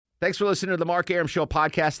Thanks for listening to the Mark Arum Show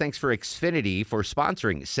podcast. Thanks for Xfinity for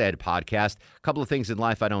sponsoring said podcast. A couple of things in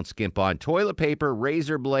life I don't skimp on. Toilet paper,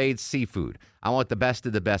 razor blades, seafood. I want the best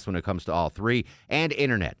of the best when it comes to all three. And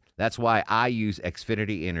internet. That's why I use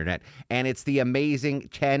Xfinity Internet. And it's the amazing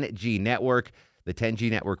 10G network. The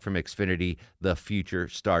 10G network from Xfinity. The future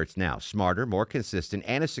starts now. Smarter, more consistent,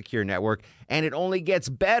 and a secure network. And it only gets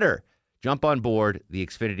better. Jump on board the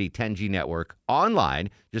Xfinity 10G network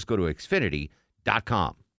online. Just go to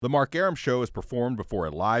Xfinity.com. The Mark Arum Show is performed before a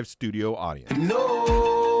live studio audience. No,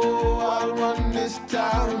 I want this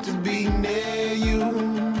town to be near you.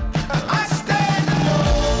 I stand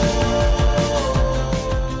alone.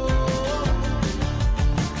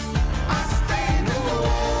 I stand alone.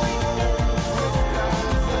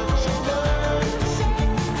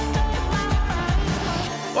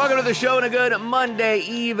 Welcome to the show and a good Monday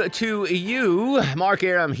Eve to you. Mark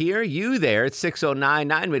Arum here, you there. It's 6:09,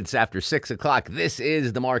 9 minutes after 6 o'clock. This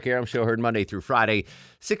is the Mark Arum Show, heard Monday through Friday,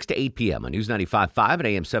 6 to 8 p.m. on News 95.5 and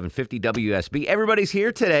AM 750 WSB. Everybody's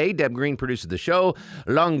here today. Deb Green produces the show.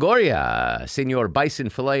 Longoria, Senor Bison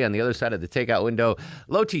Filet on the other side of the takeout window.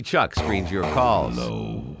 Low T Chuck screens your calls.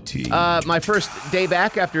 Low T. My first day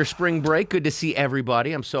back after spring break. Good to see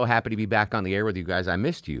everybody. I'm so happy to be back on the air with you guys. I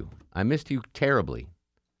missed you. I missed you terribly.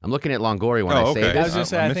 I'm looking at Longoria when I say okay. this. I was just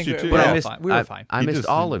saying, I think you too. we were I all missed- fine. We were fine. I missed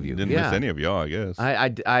all of you. Didn't Yeah. miss any of y'all, I guess.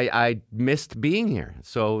 I missed being here.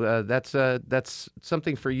 So that's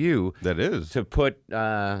something for you That is. to put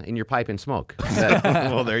in your pipe and smoke.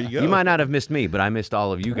 Well, there you go. You might not have missed me, but I missed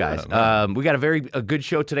all of you guys. no. We got a good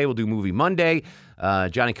show today. We'll do Movie Monday.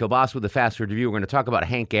 Johnny Kilbasa with the Fast Food Review. We're going to talk about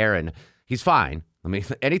Hank Aaron. He's fine. I mean,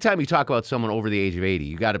 anytime you talk about someone over the age of 80,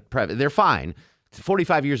 you got to they're fine.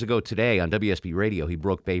 45 years ago today on WSB Radio, he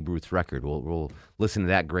broke Babe Ruth's record. We'll listen to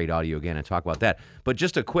that great audio again and talk about that. But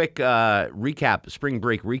just a quick spring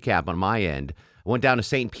break recap on my end. I went down to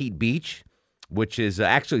St. Pete Beach, which is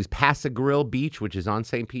actually Pass-a-Grille Beach, which is on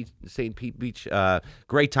St. Pete Beach.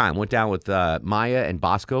 Great time. Went down with Maya and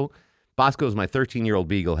Bosco. Bosco is my 13-year-old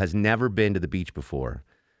beagle, has never been to the beach before.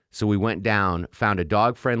 So we went down, found a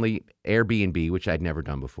dog-friendly Airbnb, which I'd never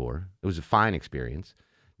done before. It was a fine experience.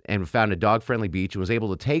 And found a dog-friendly beach and was able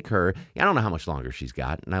to take her. I don't know how much longer she's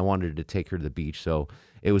got, and I wanted to take her to the beach, so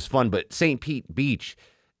it was fun. But St. Pete Beach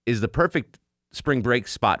is the perfect spring break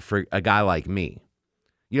spot for a guy like me.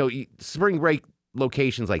 You know, spring break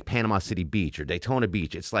locations like Panama City Beach or Daytona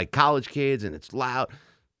Beach, it's like college kids and it's loud.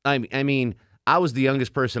 I mean, I was the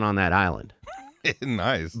youngest person on that island.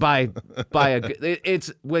 Nice.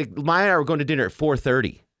 It's like Maya and I were going to dinner at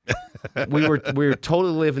 4:30. we were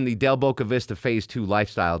totally living the Del Boca Vista Phase 2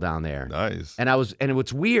 lifestyle down there. Nice. And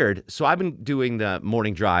what's weird, so I've been doing the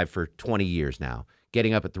morning drive for 20 years now,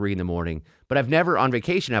 getting up at 3 in the morning, but I've never, on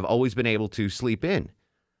vacation, I've always been able to sleep in.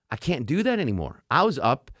 I can't do that anymore. I was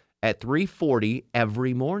up at 3:40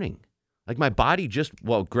 every morning. Like my body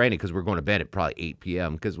granted, because we're going to bed at probably 8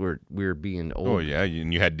 p.m. because we're being old. Oh, yeah,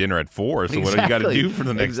 and you had dinner at 4, so what do you got to do for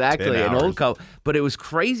the next 10 hours? An old couple. But it was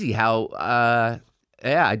crazy how...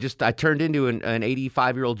 I turned into an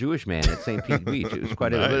 85-year-old Jewish man at St. Pete Beach. It was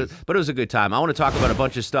quite Nice. but it was a good time. I want to talk about a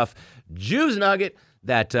bunch of stuff. Jews Nugget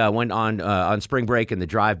that went on spring break and the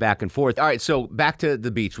drive back and forth. All right, so back to the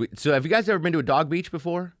beach. So have you guys ever been to a dog beach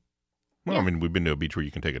before? Well, I mean, we've been to a beach where you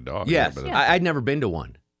can take a dog. Yes. But I'd never been to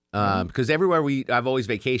one. Because everywhere I've always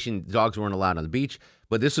vacationed, dogs weren't allowed on the beach.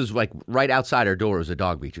 But this was like right outside our door was a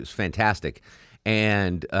dog beach. It was fantastic.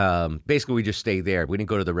 And basically, we just stayed there. We didn't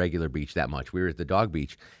go to the regular beach that much. We were at the dog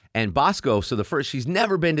beach. And Bosco, she's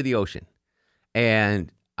never been to the ocean.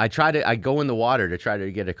 And I go in the water to try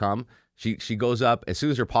to get her to come. She goes up. As soon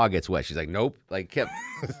as her paw gets wet, she's like, nope. Like,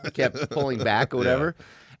 kept pulling back or whatever. Yeah.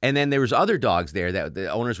 And then there was other dogs there that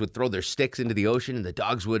the owners would throw their sticks into the ocean, and the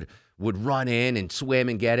dogs would run in and swim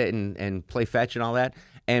and get it and play fetch and all that.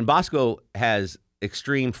 And Bosco has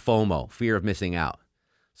extreme FOMO, fear of missing out.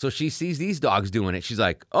 So she sees these dogs doing it. She's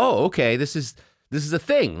like, oh, okay, this is a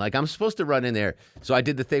thing. Like, I'm supposed to run in there. So I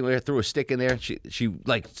did the thing where I threw a stick in there. She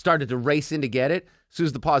like started to race in to get it. As soon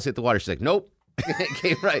as the paws hit the water, she's like, nope.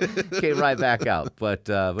 came right back out. But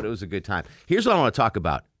it was a good time. Here's what I want to talk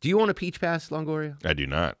about. Do you own a Peach Pass, Longoria? I do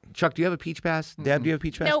not. Chuck, do you have a Peach Pass? Deb, do you have a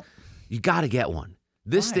Peach Pass? Nope. You got to get one.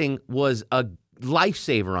 This thing was a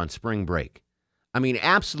lifesaver on spring break. I mean,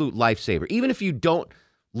 absolute lifesaver. Even if you don't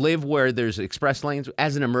live where there's express lanes,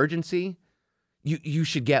 as an emergency, you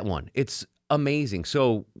should get one. It's amazing.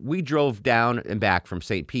 So we drove down and back from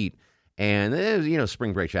St. Pete, and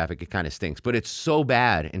spring break traffic, it kind of stinks, but it's so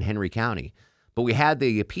bad in Henry County. But we had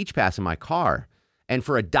the Peach Pass in my car, and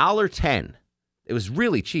for $1.10, it was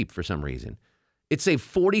really cheap for some reason. It saved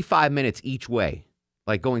 45 minutes each way,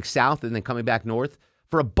 like going south and then coming back north.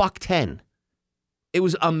 for $1.10. It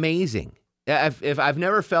was amazing. If I've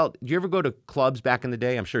never felt. Did you ever go to clubs back in the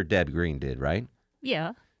day? I'm sure Deb Green did, right?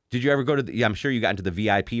 Yeah. Did you ever go to? I'm sure you got into the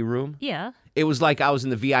VIP room. Yeah. It was like I was in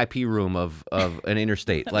the VIP room of an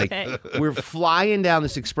interstate. Like Okay. we're flying down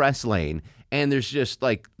this express lane, and there's just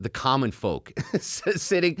like the common folk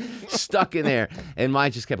sitting stuck in there, and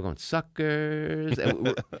mine just kept going, suckers.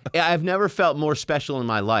 And I've never felt more special in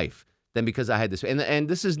my life than because I had this. And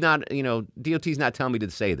this is not, DOT's not telling me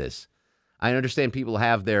to say this. I understand people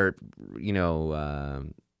have their,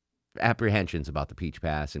 apprehensions about the Peach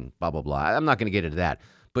Pass and blah, blah, blah. I'm not going to get into that.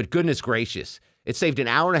 But goodness gracious, it saved an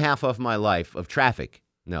hour and a half of my life of traffic.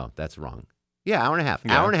 No, that's wrong. Yeah, hour and a half.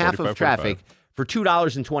 Yeah, hour and a half 45, of traffic for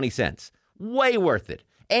 $2.20. Way worth it.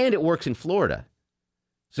 And it works in Florida.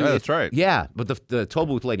 Yeah, that's right. Yeah, but the toll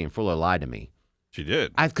booth lady in Florida lied to me. She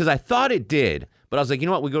did. Because I thought it did, but I was like, you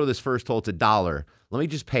know what? We go to this first toll, it's $1. Let me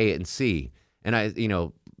just pay it and see. And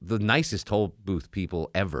the nicest toll booth people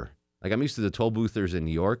ever. Like, I'm used to the toll boothers in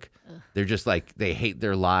New York. They're just like, they hate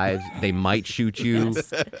their lives. They might shoot you,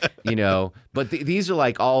 But these are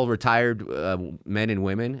like all retired men and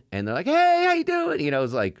women, and they're like, hey, how you doing?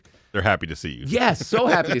 It's like. They're happy to see you. Yes, so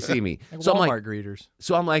happy to see me. Like so Walmart I'm like, greeters.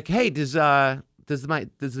 So I'm like, hey, does the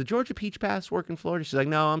Georgia Peach Pass work in Florida? She's like,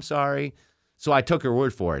 no, I'm sorry. So I took her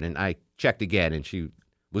word for it, and I checked again, and she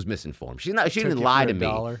was misinformed. She didn't lie to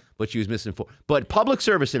me, but she was misinformed. But public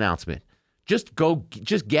service announcement, just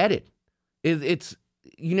get it. It's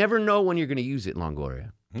you never know when you're going to use it in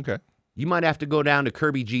Longoria. Okay. You might have to go down to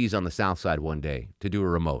Kirby G's on the south side one day to do a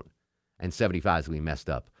remote, and 75 is going to be messed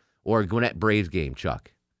up. Or Gwinnett Braves game,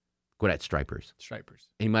 Chuck. Gwinnett Stripers. And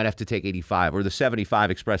you might have to take 85 or the 75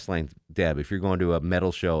 express lane, Deb, if you're going to a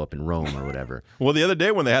metal show up in Rome or whatever. Well, the other day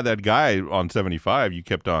when they had that guy on 75, you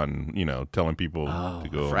kept on, telling people to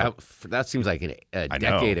go. That seems like a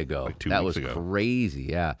decade ago. Like 2 that weeks was ago. crazy,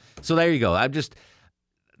 yeah. So there you go.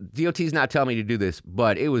 DOT's not telling me to do this,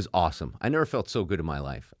 but it was awesome. I never felt so good in my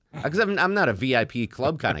life. Because I'm not a VIP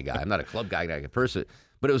club kind of guy. I'm not a club guy kind of person.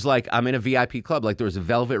 But it was like I'm in a VIP club. Like there was a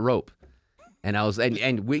velvet rope. And I was,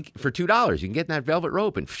 and we for $2, you can get in that velvet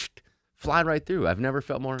rope and fly right through. I've never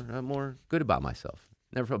felt more good about myself.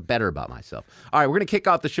 Never felt better about myself. All right, we're going to kick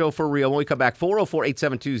off the show for real when we come back.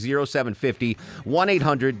 404-872-0750,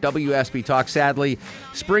 1-800-WSB Talk. Sadly,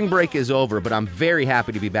 spring break is over, but I'm very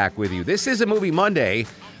happy to be back with you. This is a Movie Monday,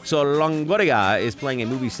 so Longoria is playing a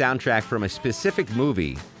movie soundtrack from a specific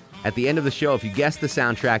movie. At the end of the show, if you guess the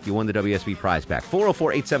soundtrack, you won the WSB prize pack.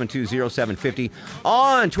 404-872-0750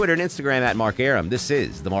 on Twitter and Instagram at Mark Arum. This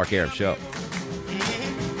is The Mark Arum Show.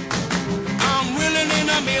 I'm willing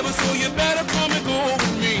and I'm able, so you better come and go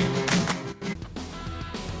with me.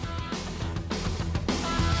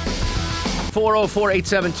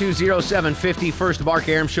 404-872-0750, first Mark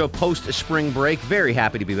Arum Show post-spring break. Very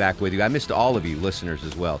happy to be back with you. I missed all of you listeners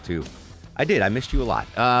as well, too. I did. I missed you a lot.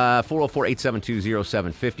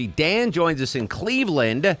 404-872-0750. Dan joins us in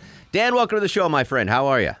Cleveland. Dan, welcome to the show, my friend. How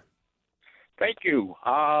are you? Thank you.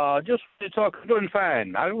 Just to talk, doing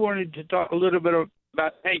fine. I wanted to talk a little bit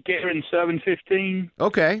about Hank Aaron 715.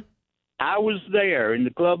 Okay. I was there in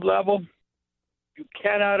the club level. You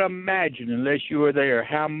cannot imagine, unless you were there,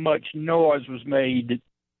 how much noise was made. It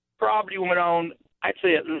probably went on, I'd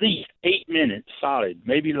say, at least 8 minutes solid,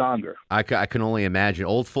 maybe longer. I can only imagine.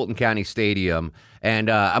 Old Fulton County Stadium,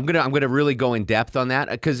 and I'm gonna really go in depth on that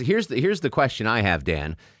because here's the question I have,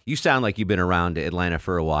 Dan. You sound like you've been around Atlanta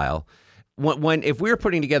for a while. If we were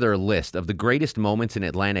putting together a list of the greatest moments in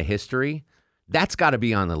Atlanta history, that's got to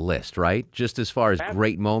be on the list, right? Just as far as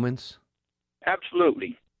great moments.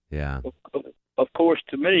 Absolutely. Yeah. Of course,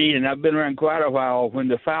 to me, and I've been around quite a while, when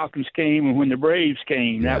the Falcons came and when the Braves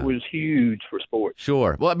came, that was huge for sports.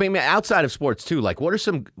 Sure. Well, I mean, outside of sports too, like what are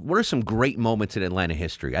some great moments in Atlanta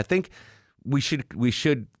history? I think we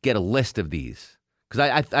should get a list of these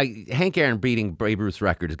because I Hank Aaron beating Babe Ruth's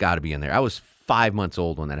record has got to be in there. I was 5 months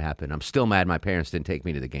old when that happened. I'm still mad my parents didn't take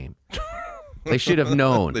me to the game. They should have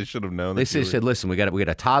known. They should have known. They should have said, "Listen, we got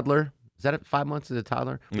a toddler." Is that 5 months as a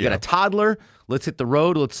toddler? We got a toddler. Let's hit the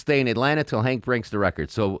road. Let's stay in Atlanta till Hank breaks the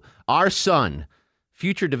record. So our son,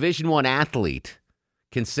 future Division I athlete,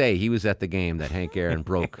 can say he was at the game that Hank Aaron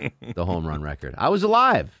broke the home run record. I was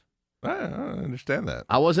alive. I understand that.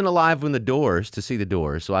 I wasn't alive when to see the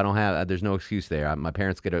Doors, so I don't have. There's no excuse there. My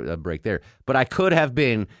parents get a break there, but I could have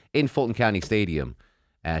been in Fulton County Stadium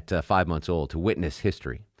at 5 months old to witness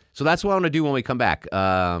history. So that's what I want to do when we come back.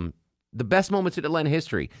 The best moments in Atlanta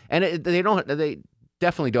history, and they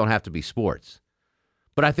definitely don't have to be sports.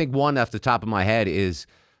 But I think one off the top of my head is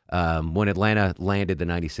when Atlanta landed the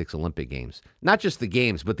 '96 Olympic Games. Not just the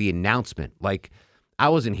games, but the announcement. Like I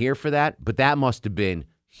wasn't here for that, but that must have been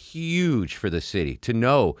huge for the city to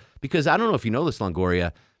know, because I don't know if you know this,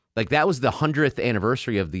 Longoria, like that was the 100th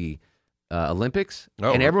anniversary of the Olympics,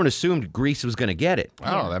 and everyone assumed Greece was going to get it.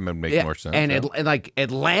 Oh, that would make more sense. And, and like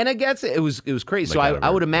Atlanta gets it. It was crazy. So I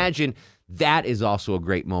would imagine that is also a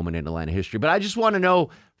great moment in Atlanta history. But I just want to know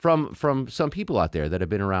from some people out there that have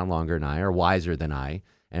been around longer than I, or wiser than I,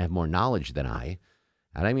 and have more knowledge than I.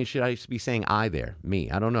 And I mean, should I be saying I there?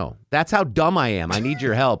 Me? I don't know. That's how dumb I am. I need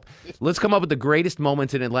your help. Let's come up with the greatest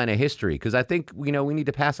moments in Atlanta history, because I think, we need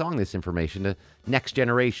to pass on this information to next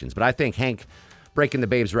generations. But I think Hank breaking the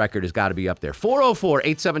Babes record has got to be up there.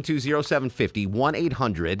 404-872-0750,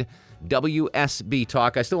 1-800-WSB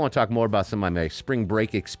Talk. I still want to talk more about some of my spring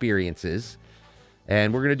break experiences.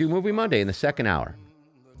 And we're going to do Movie Monday in the second hour.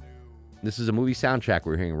 This is a movie soundtrack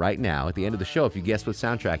we're hearing right now. At the end of the show, if you guess what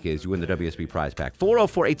soundtrack is, you win the WSB prize pack.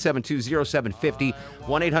 404-872-0750,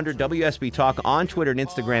 1-800-WSB Talk, on Twitter and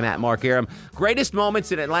Instagram at Mark Arum. Greatest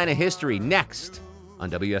moments in Atlanta history next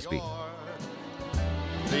on WSB.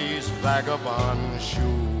 These vagabond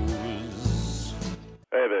shoes.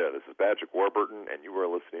 Hey there, this is Patrick Warburton, and you are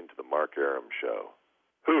listening to The Mark Arum Show.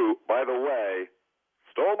 Who, by the way,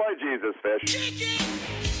 stole my Jesus fish.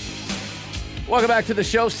 Welcome back to the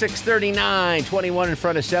show, 6:39, 21 in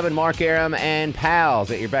front of 7. Mark Arum and pals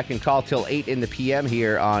at your beck and call till 8 in the p.m.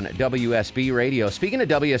 here on WSB Radio. Speaking of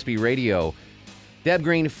WSB Radio, Deb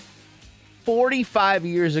Green, 45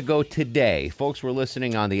 years ago today, folks were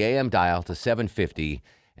listening on the AM dial to 750,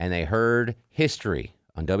 and they heard history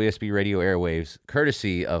on WSB Radio airwaves,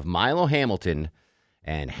 courtesy of Milo Hamilton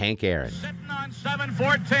and Hank Aaron. Sitting on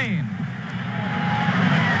 714.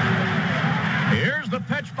 Here's the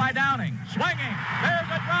pitch by Downing. Swinging. There's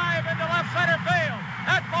a drive into left center field.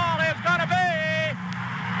 That ball is going to be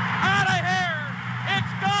out of here.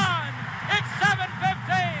 It's gone. It's 7:15.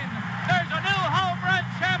 There's a new home run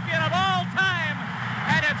champion of all time,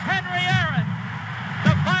 and it's Henry Aaron.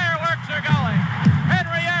 The fireworks are going.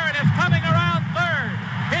 Henry Aaron is coming around third.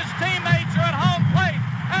 His teammates are at home plate,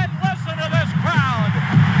 and listen to this crowd.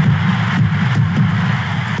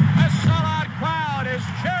 A sellout crowd is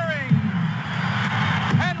cheering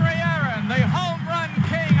Henry Aaron, the home run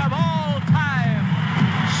king of all time.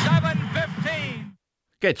 7:15.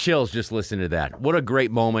 Get chills just listening to that. What a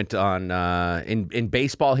great moment on in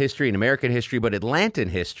baseball history, in American history, but Atlantan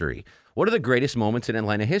history. What are the greatest moments in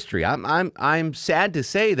Atlanta history? I'm sad to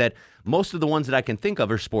say that most of the ones that I can think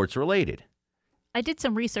of are sports related. I did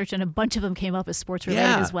some research, and a bunch of them came up as sports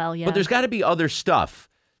related as well. Yeah, but there's got to be other stuff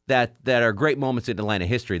that are great moments in Atlanta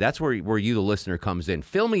history. That's where you, the listener, comes in.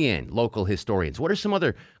 Fill me in, local historians. What are some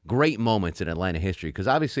other great moments in Atlanta history? Because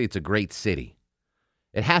obviously it's a great city.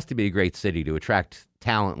 It has to be a great city to attract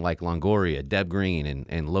talent like Longoria, Deb Green,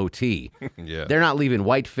 and Low T. Yeah. They're not leaving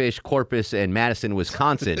Whitefish, Corpus, and Madison,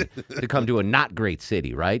 Wisconsin to come to a not great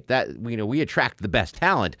city, right? That we attract the best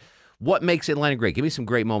talent. What makes Atlanta great? Give me some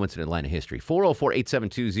great moments in Atlanta history.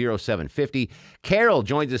 404-872-0750. Carol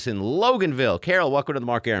joins us in Loganville. Carol, welcome to the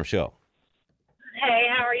Mark Arum Show. Hey,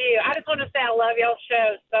 how are you? I just want to say I love y'all's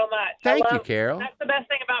show so much. Thank you, Carol. That's the best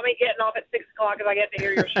thing about me getting off at 6 o'clock is I get to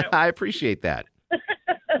hear your show. I appreciate that.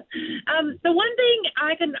 The one thing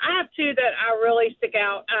I have two that I really stick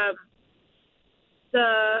out.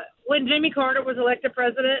 When Jimmy Carter was elected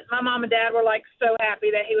president, my mom and dad were like so happy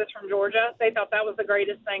that he was from Georgia. They thought that was the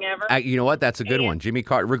greatest thing ever. You know what? That's a good one. Jimmy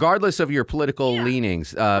Carter, regardless of your political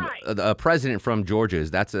leanings, a president from Georgia,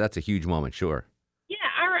 that's a huge moment, sure. Yeah,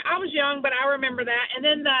 I was young, but I remember that. And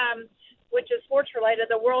then, which is sports related,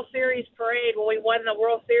 the World Series parade, when we won the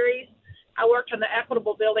World Series, I worked in the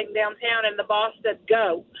Equitable building downtown, and the boss said,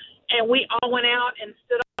 go. And we all went out and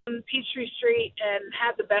stood on Peachtree Street and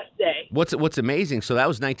had the best day. What's amazing, so that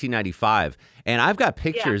was 1995, and I've got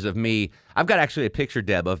pictures of me. I've got actually a picture,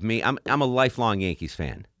 Deb, of me. I'm a lifelong Yankees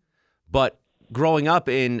fan. But growing up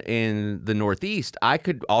in the Northeast, I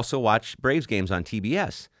could also watch Braves games on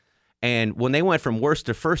TBS. And when they went from worst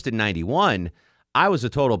to first in 91, I was a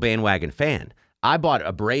total bandwagon fan. I bought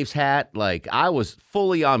a Braves hat. Like, I was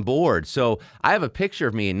fully on board. So I have a picture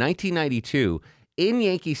of me in 1992 in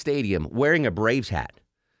Yankee Stadium wearing a Braves hat.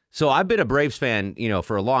 So I've been a Braves fan,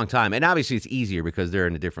 for a long time. And obviously it's easier because they're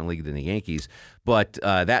in a different league than the Yankees. But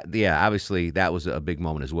obviously that was a big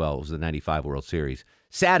moment as well. It was the 95 World Series.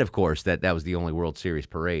 Sad, of course, that was the only World Series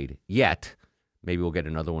parade yet. Maybe we'll get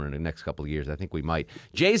another one in the next couple of years. I think we might.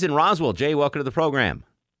 Jay's in Roswell. Jay, welcome to the program.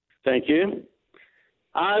 Thank you.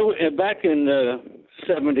 Back in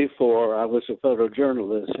 74, I was a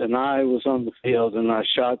photojournalist, and I was on the field, and I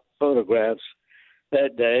shot photographs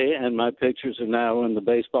that day, and my pictures are now in the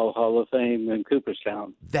Baseball Hall of Fame in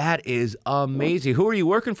Cooperstown. That is amazing. Who were you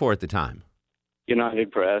working for at the time?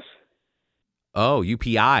 United Press. Oh,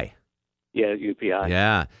 UPI. Yeah, UPI.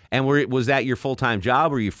 Yeah. And was that your full-time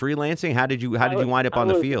job? Were you freelancing? How did you wind up on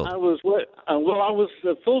the field? I was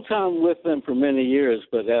full time with them for many years,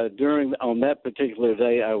 but on that particular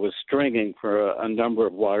day, I was stringing for a number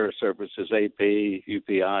of wire services, AP,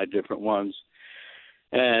 UPI, different ones,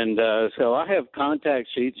 and so I have contact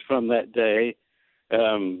sheets from that day.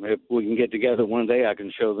 If we can get together one day, I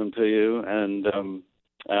can show them to you. And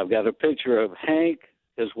I've got a picture of Hank,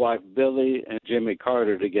 his wife Billy, and Jimmy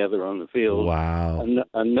Carter together on the field. Wow.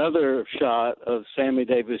 Another shot of Sammy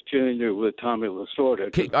Davis Jr. with Tommy Lasorda.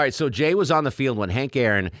 Okay, all right, so Jay was on the field when Hank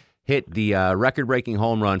Aaron hit the record-breaking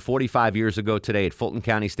home run 45 years ago today at Fulton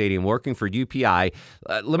County Stadium, working for UPI.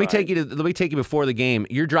 Let me take you before the game.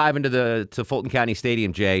 You're driving to Fulton County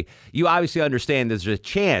Stadium, Jay. You obviously understand there's a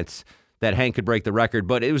chance that Hank could break the record,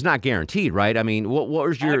 but it was not guaranteed, right? I mean, what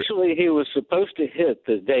was your... Actually, he was supposed to hit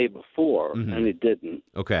the day before, and he didn't.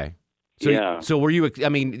 Okay. So, So were you... I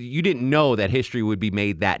mean, you didn't know that history would be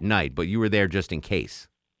made that night, but you were there just in case.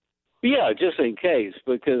 Yeah, just in case,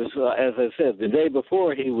 because, as I said, the day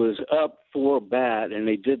before he was up for bat, and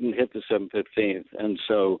he didn't hit the 715th. And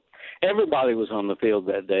so everybody was on the field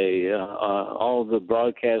that day, all the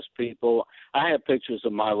broadcast people. I have pictures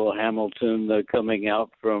of Milo Hamilton coming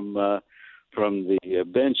out from the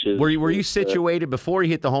benches. Were you situated before he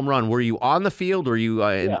hit the home run? Were you on the field? Or you?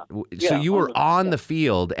 So you were on the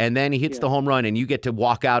field, and then he hits the home run, and you get to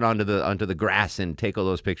walk out onto the grass and take all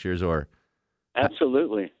those pictures, or?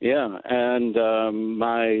 Absolutely, yeah. And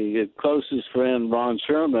my closest friend Ron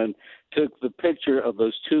Sherman took the picture of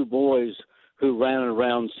those two boys who ran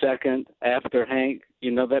around second after Hank.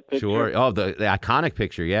 You know that picture? Sure. Oh, the iconic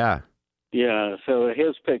picture, yeah. Yeah, so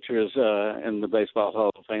his picture is in the Baseball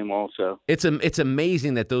Hall of Fame also. It's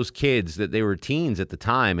amazing that those kids, that they were teens at the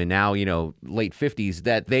time and now, late 50s,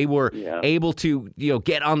 that they were able to,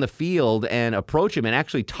 get on the field and approach him and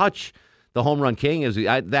actually touch the home run king.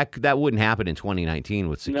 That wouldn't happen in 2019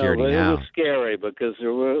 with security now. It was scary because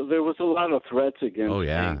there was a lot of threats against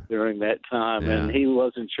him during that time, and he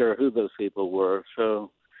wasn't sure who those people were, so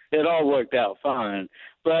it all worked out fine.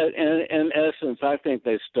 But in essence, I think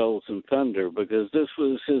they stole some thunder because this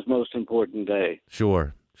was his most important day.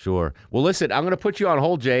 Sure. Well, listen, I'm going to put you on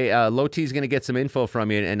hold, Jay. Loti's going to get some info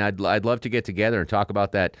from you, and I'd love to get together and talk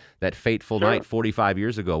about that fateful night 45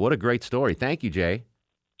 years ago. What a great story. Thank you, Jay.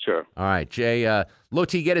 Sure. All right, Jay.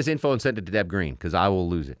 Loti, get his info and send it to Deb Green because I will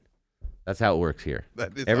lose it. That's how it works here.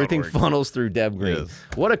 Everything funnels through Deb Green. Yes.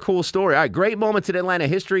 What a cool story. All right, great moments in Atlanta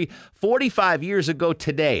history. 45 years ago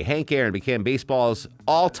today, Hank Aaron became baseball's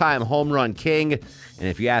all-time home run king. And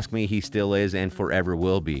if you ask me, he still is and forever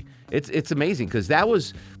will be. It's amazing because that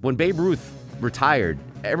was when Babe Ruth retired.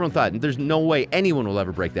 Everyone thought there's no way anyone will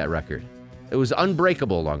ever break that record. It was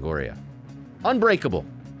unbreakable, Longoria. Unbreakable.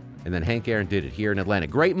 And then Hank Aaron did it here in Atlanta.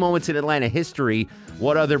 Great moments in Atlanta history.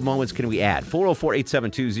 What other moments can we add?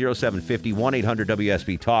 404-872-0750,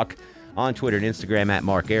 1-800-WSB-TALK. On Twitter and Instagram at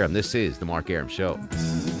Mark Arum. This is The Mark Arum Show.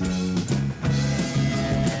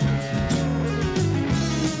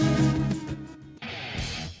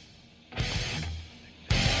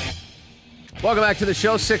 Welcome back to the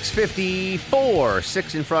show. 6:54,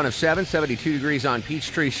 6 in front of 7, 72 degrees on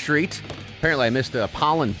Peachtree Street. Apparently I missed a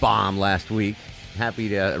pollen bomb last week. Happy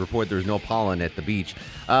to report there's no pollen at the beach.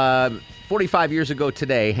 45 years ago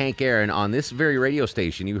today, Hank Aaron on this very radio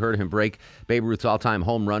station, you heard him break Babe Ruth's all-time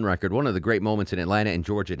home run record, one of the great moments in Atlanta and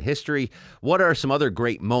Georgia history. What are some other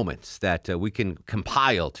great moments that we can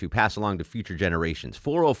compile to pass along to future generations?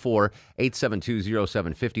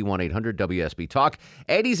 404-872-0750, 1-800-WSB-TALK.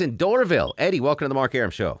 Eddie's in Doraville. Eddie, welcome to the Mark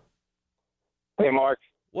Arum Show. Hey, Mark.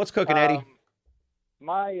 What's cooking, Eddie?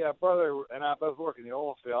 My brother and I both work in the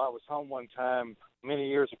oil field. I was home one time many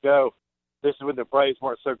years ago. This is when the Braves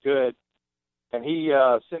weren't so good. And he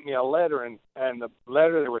sent me a letter, and the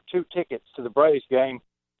letter, there were 2 tickets to the Braves game.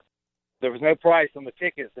 There was no price on the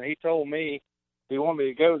tickets, and he told me he wanted me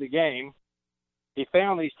to go to the game. He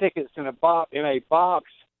found these tickets in a box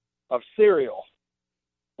of cereal,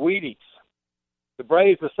 Wheaties. The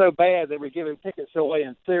Braves were so bad they were giving tickets away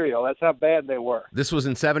in cereal. That's how bad they were. This was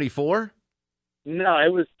in 74? No,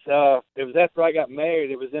 it was after I got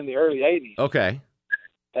married. It was in the early 80s. Okay.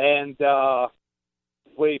 And it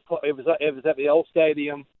was at the old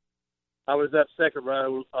stadium. I was up second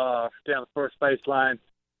row down the first baseline.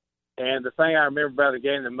 And the thing I remember about the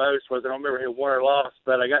game the most was I don't remember who won or lost,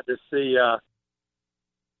 but I got to see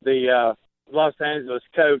the Los Angeles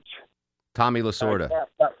coach. Tommy Lasorda.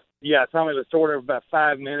 Tommy Lasorda, about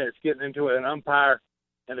 5 minutes getting into it, an umpire.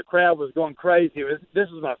 and the crowd was going crazy. This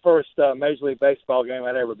was my first Major League Baseball game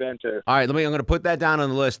I'd ever been to. All right, I'm going to put that down on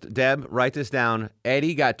the list. Deb, write this down.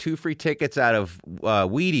 Eddie got 2 free tickets out of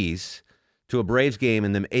Wheaties to a Braves game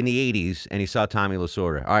in the 80s, and he saw Tommy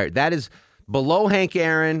Lasorda. All right, that is below Hank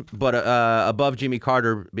Aaron, but above Jimmy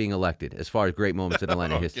Carter being elected as far as great moments in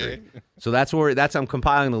Atlanta history. So I'm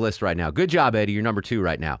compiling the list right now. Good job, Eddie. You're number 2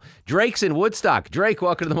 right now. Drake's in Woodstock. Drake,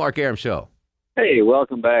 welcome to the Mark Arum Show. Hey,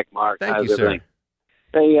 welcome back, Mark. Thank How's you, sir. everything?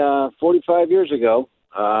 Hey, 45 years ago,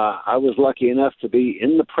 I was lucky enough to be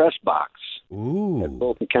in the press box Ooh. at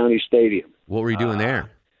Fulton County Stadium. What were you doing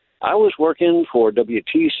there? I was working for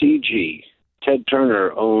WTCG. Ted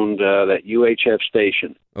Turner owned that UHF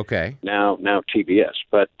station. Okay. Now TBS.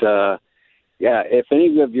 But, yeah, if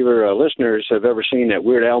any of your listeners have ever seen that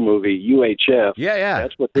Weird Al movie, UHF, yeah,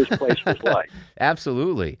 that's what this place was like.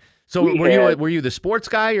 Absolutely. So were you the sports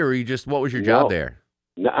guy, or were you just, what was your job there?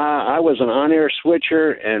 I was an on-air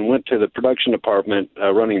switcher and went to the production department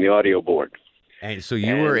running the audio board. And so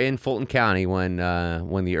you were in Fulton County when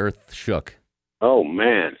the earth shook. Oh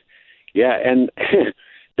man, yeah, and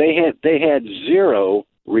they had zero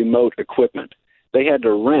remote equipment. They had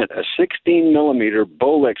to rent a 16mm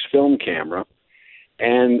Bolex film camera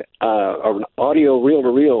and an audio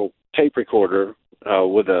reel-to-reel tape recorder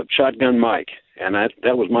with a shotgun mic, and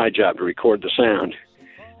that was my job, to record the sound.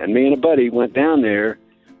 And me and a buddy went down there.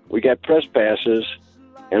 We got press passes,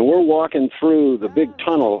 and we're walking through the big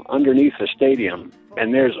tunnel underneath the stadium,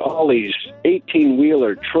 and there's all these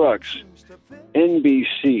 18-wheeler trucks, NBC,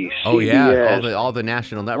 CBS. Oh yeah, all the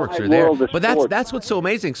national networks are there. But Sports. that's what's so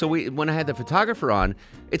amazing. So when I had the photographer on,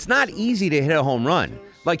 it's not easy to hit a home run.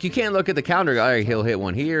 Like, you can't look at the calendar. All right, he'll hit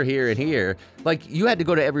one here, here, and here. Like, you had to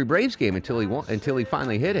go to every Braves game until he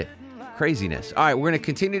finally hit it. Craziness. All right, we're going to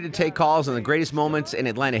continue to take calls on the greatest moments in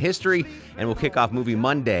Atlanta history, and we'll kick off Movie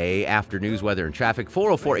Monday after news, weather, and traffic.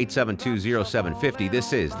 404-872-0750.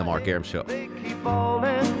 This is The Mark Arum Show.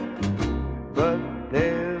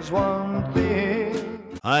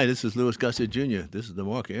 Hi, this is Louis Gossett Jr. This is The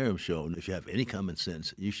Mark Arum Show. And if you have any common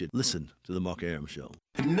sense, you should listen to The Mark Arum Show.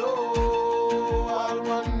 No, I'll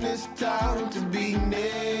run this town to be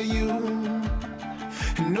near you.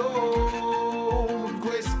 No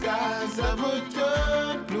gray skies ever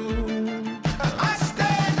turn blue. I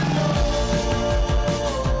stand alone.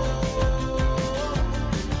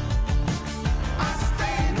 I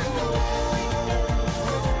stand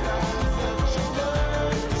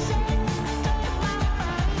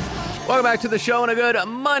Welcome back to the show and a good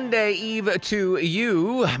Monday Eve to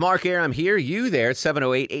you. Mark Arum here, you there. It's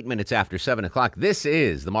 7:08, 8 minutes after 7 o'clock. This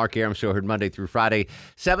is the Mark Arum Show, heard Monday through Friday,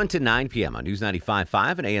 7 to 9 p.m. on News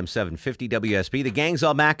 95.5 and AM 750 WSB. The gang's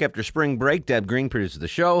all back after spring break. Deb Green produces the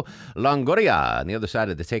show. Longoria on the other side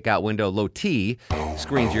of the takeout window. Low T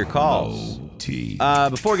screens your calls. Low T.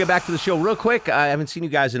 Before we get back to the show, real quick, I haven't seen you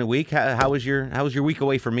guys in a week. How was your week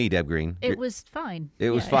away from me, Deb Green? It was fine. It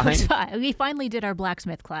was fine? It was fine. We finally did our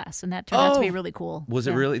blacksmith class, and that turned out to be really cool. Was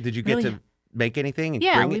it really? Did you get to make anything? And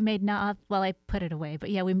yeah, bring we it? made knives. Well, I put it away, but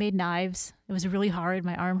yeah, we made knives. It was really hard.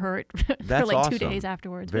 My arm hurt for That's like awesome. 2 days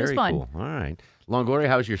afterwards. Very but it was fun. cool. All right. Longoria,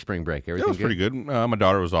 how was your spring break? Everything It was pretty good. My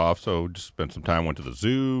daughter was off, so just spent some time, went to the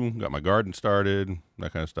zoo, got my garden started,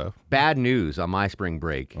 that kind of stuff. Bad news on my spring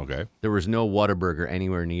break. Okay. There was no Whataburger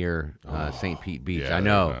anywhere near St. Pete Beach. yeah, I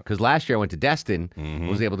know, there's that. because last year I went to Destin,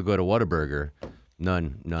 was able to go to Whataburger.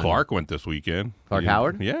 None. Clark went this weekend. Clark He didn't-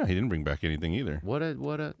 Howard? Yeah, he didn't bring back anything either. What a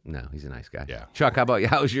no, he's a nice guy. Yeah. Chuck, how about you?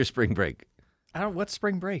 How was your spring break? What's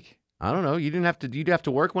spring break? I don't know. You didn't have to. You'd have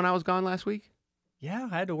to work when I was gone last week. Yeah,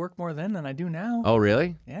 I had to work more then than I do now. Oh,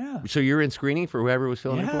 really? Yeah. So you were in screening for whoever was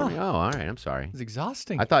filling in for Yeah. me? Oh, all right. I'm sorry. It's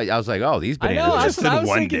exhausting. I was like, oh, these I bananas. know, are that's what I was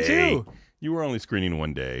one thinking day. too. You were only screening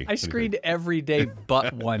one day. I screened every day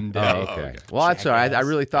but one day. Oh, okay. Well, that's all right. I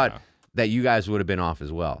really thought that you guys would have been off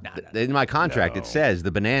as well. In my contract, it says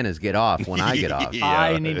the bananas get off when I get off.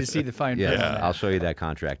 I need to see the fine print. Yeah, I'll show you that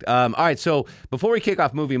contract. All right, so before we kick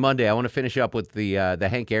off Movie Monday, I want to finish up with the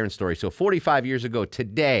Hank Aaron story. So 45 years ago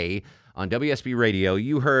today on WSB Radio,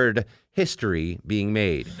 you heard history being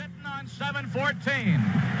made. Sitting on 7-14.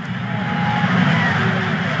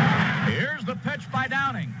 Here's the pitch by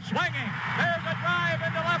Downing. Swinging. There's a drive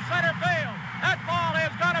into left center field. That ball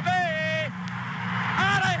is going to be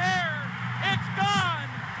out of here. It's gone.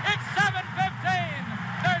 It's 7:15.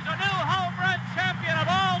 There's a new home run champion of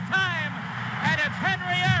all time, and it's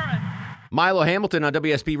Henry Aaron. Milo Hamilton on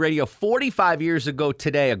WSB Radio 45 years ago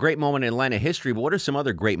today. A great moment in Atlanta history, but what are some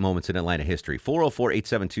other great moments in Atlanta history?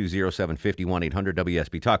 404-872-0750,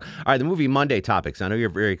 1-800-WSB-TALK. All right, the Movie Monday topics. I know you're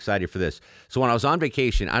very excited for this. So when I was on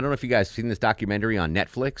vacation, I don't know if you guys have seen this documentary on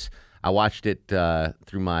Netflix. I watched it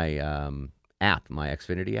through my app, my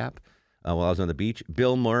Xfinity app, while I was on the beach.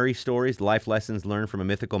 Bill Murray stories, life lessons learned from a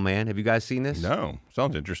mythical man. Have you guys seen this? No.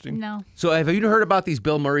 Sounds interesting. No. So have you heard about these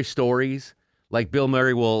Bill Murray stories? Like Bill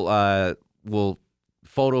Murray will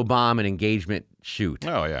photobomb an engagement shoot.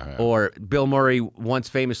 Oh, yeah. Or Bill Murray once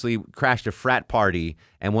famously crashed a frat party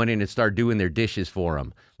and went in and started doing their dishes for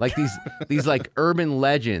him. Like these like urban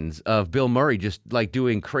legends of Bill Murray just like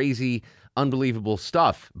doing crazy, unbelievable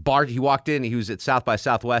stuff. He walked in, he was at South by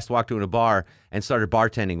Southwest, walked into a bar and started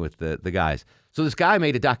bartending with the guys. So this guy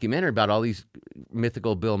made a documentary about all these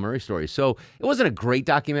mythical Bill Murray stories. So it wasn't a great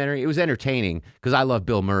documentary. It was entertaining because I love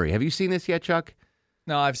Bill Murray. Have you seen this yet, Chuck?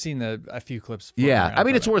 No, I've seen a few clips. Yeah, I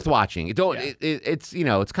mean, it's worth watching. It's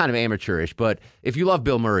it's kind of amateurish, but if you love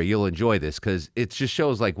Bill Murray, you'll enjoy this because it just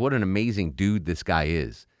shows like what an amazing dude this guy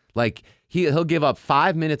is. Like he'll give up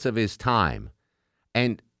 5 minutes of his time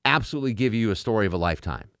and absolutely give you a story of a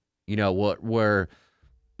lifetime. You know where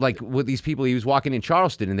like with these people, he was walking in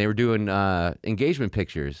Charleston and they were doing engagement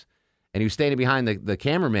pictures, and he was standing behind the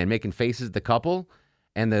cameraman making faces at the couple,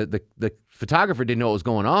 and the photographer didn't know what was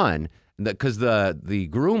going on. Because the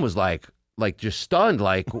groom was like just stunned,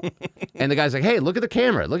 like, and the guy's like, "Hey, look at the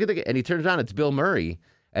camera, and he turns around, it's Bill Murray,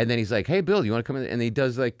 and then he's like, "Hey, Bill, you want to come in?" And he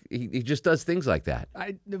does he just does things like that.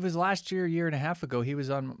 It was last year and a half ago. He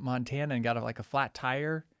was on Montana and got a flat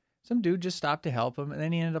tire. Some dude just stopped to help him, and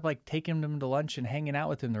then he ended up like taking him to lunch and hanging out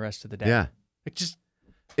with him the rest of the day. Yeah,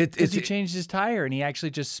 he changed his tire, and he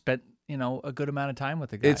actually just spent a good amount of time with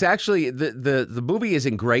the guy. It's actually the movie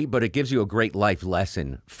isn't great, but it gives you a great life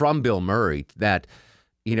lesson from Bill Murray that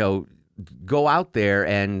go out there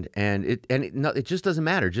and it just doesn't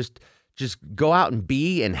matter. Just go out and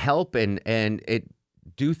be and help and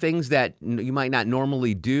do things that you might not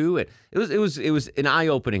normally do. It was an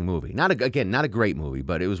eye-opening movie. Not a great movie,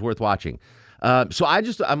 but it was worth watching. So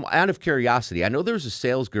I'm out of curiosity. I know there's a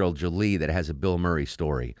sales girl, Julie, that has a Bill Murray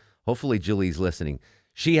story. Hopefully Julie's listening.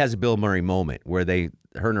 She has a Bill Murray moment where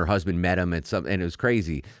her and her husband met him and it was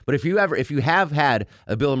crazy. But if you have had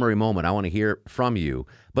a Bill Murray moment, I want to hear from you.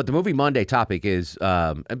 But the Movie Monday topic is,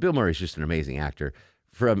 and Bill Murray's just an amazing actor.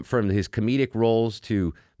 From his comedic roles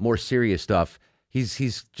to more serious stuff,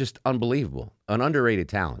 he's just unbelievable. An underrated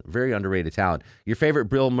talent, very underrated talent. Your favorite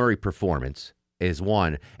Bill Murray performance is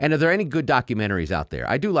one. And are there any good documentaries out there?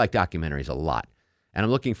 I do like documentaries a lot. And I'm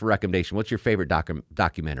looking for recommendation. What's your favorite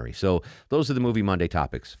documentary? So those are the Movie Monday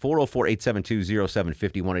topics.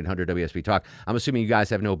 404-872-0750, 1-800-WSB-TALK. I'm assuming you guys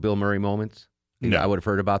have no Bill Murray moments? No. I would have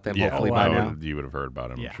heard about them hopefully by now. You would have heard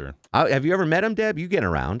about him, I'm sure. Have you ever met him, Deb? You get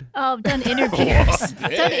around. Oh, I've done interviews.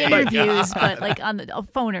 But like on the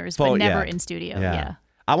phoners, but never in studio. Yeah.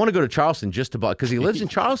 I want to go to Charleston because he lives in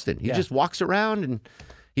Charleston. He just walks around and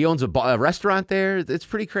he owns a restaurant there. It's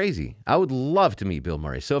pretty crazy. I would love to meet Bill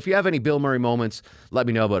Murray. So if you have any Bill Murray moments, let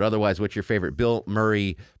me know. But otherwise, what's your favorite Bill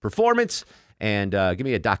Murray performance? And give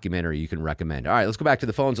me a documentary you can recommend. All right, let's go back to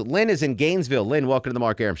the phones. Lynn is in Gainesville. Lynn, welcome to the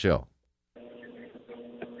Mark Arum Show.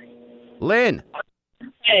 Lynn.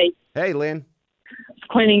 Hey. Hey, Lynn.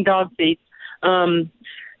 Cleaning dog feet. I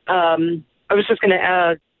was just going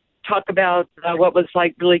to talk about what was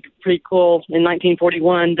really pretty cool in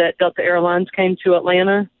 1941 that Delta Airlines came to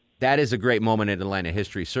Atlanta. That is a great moment in Atlanta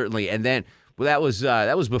history, certainly. And then that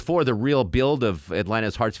was before the real build of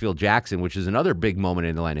Atlanta's Hartsfield-Jackson, which is another big moment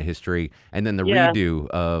in Atlanta history. And then the redo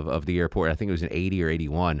of the airport. I think it was in 80 or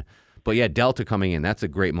 81. But yeah, Delta coming in, that's a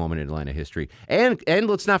great moment in Atlanta history. And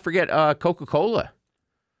let's not forget Coca-Cola.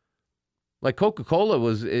 Like Coca-Cola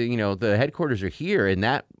was, the headquarters are here, and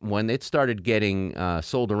that when it started getting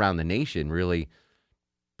sold around the nation, really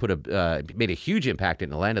made a huge impact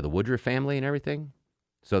in Atlanta, the Woodruff family and everything.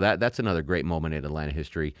 So that's another great moment in Atlanta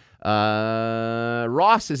history.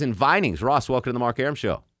 Ross is in Vinings. Ross, welcome to the Mark Arum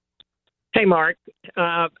Show. Hey, Mark.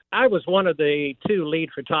 I was one of the two lead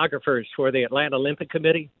photographers for the Atlanta Olympic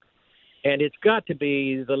Committee, and it's got to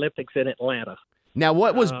be the Olympics in Atlanta. Now,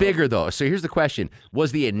 what was bigger, though? So here's the question.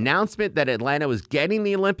 Was the announcement that Atlanta was getting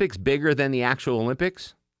the Olympics bigger than the actual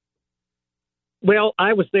Olympics? Well,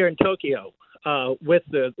 I was there in Tokyo with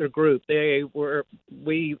the group.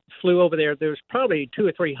 We flew over there. There's probably 200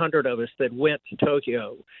 or 300 of us that went to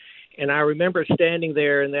Tokyo. And I remember standing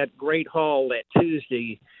there in that great hall that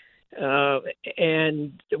Tuesday,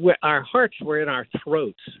 and our hearts were in our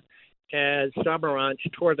throats as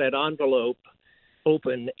Samaranch tore that envelope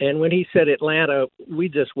open, and when he said Atlanta, we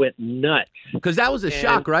just went nuts. Because that was a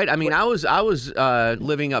shock, right? I mean, I was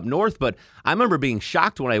living up north, but I remember being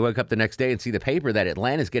shocked when I woke up the next day and see the paper that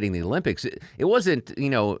Atlanta's getting the Olympics. It wasn't,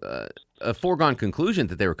 a foregone conclusion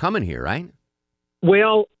that they were coming here, right?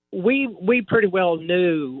 Well, we pretty well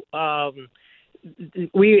knew.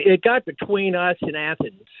 It got between us and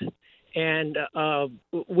Athens, And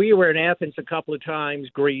we were in Athens a couple of times,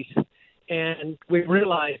 Greece, and we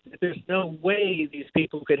realized that there's no way these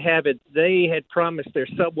people could have it. They had promised their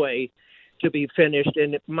subway to be finished,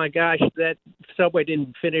 and my gosh, that subway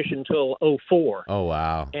didn't finish until 2004. Oh,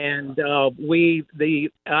 wow. And the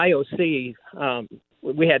IOC,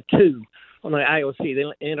 we had two on the IOC,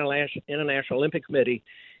 the International Olympic Committee,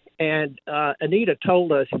 and Anita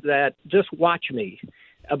told us that just watch me,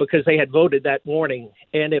 because they had voted that morning,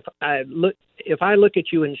 and if I look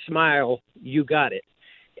at you and smile, you got it.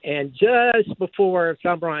 And just before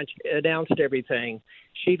Sambranch announced everything,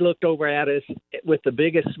 she looked over at us with the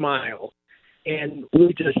biggest smile, and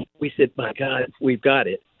we said, my God, we've got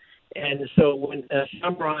it. And so when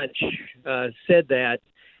Sambranch said that,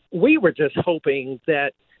 we were just hoping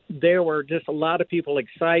that there were just a lot of people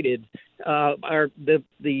excited.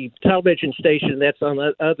 The television station that's on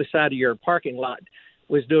the other side of your parking lot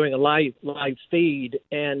was doing a live feed,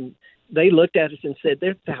 and they looked at us and said,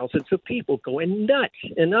 there are thousands of people going nuts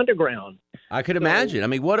in Underground. I could imagine. I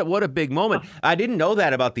mean, what a big moment. I didn't know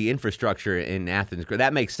that about the infrastructure in Athens.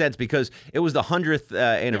 That makes sense because it was the 100th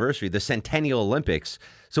anniversary, the Centennial Olympics.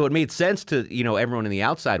 So it made sense to, everyone in the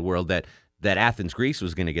outside world that Athens, Greece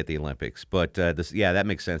was going to get the Olympics. But that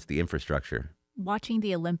makes sense, the infrastructure. Watching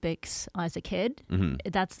the Olympics as a kid,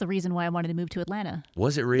 that's the reason why I wanted to move to Atlanta.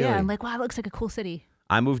 Was it really? Yeah, I'm like, wow, it looks like a cool city.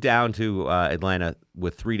 I moved down to Atlanta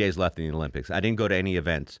with 3 days left in the Olympics. I didn't go to any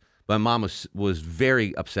events. My mom was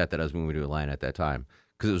very upset that I was moving to Atlanta at that time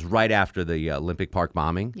because it was right after the Olympic Park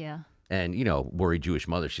bombing. Yeah. And, worried Jewish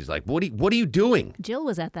mother. She's like, what are you doing? Jill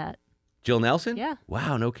was at that. Jill Nelson? Yeah.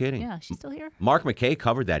 Wow, no kidding. Yeah, she's still here. Mark McKay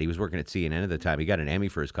covered that. He was working at CNN at the time. He got an Emmy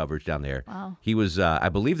for his coverage down there. Wow. He was, I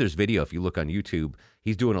believe there's video if you look on YouTube.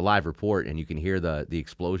 He's doing a live report, and you can hear the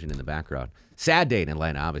explosion in the background. Sad day in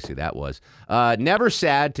Atlanta, obviously, that was. Never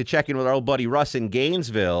sad to check in with our old buddy Russ in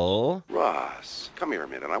Gainesville. Russ, come here a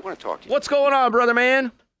minute. I want to talk to you. What's going on, brother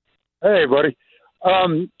man? Hey, buddy.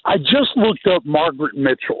 I just looked up Margaret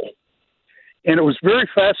Mitchell, and it was very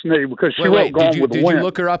fascinating because she wrote Gone with the Wind. Did you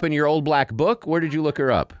look her up in your old black book? Where did you look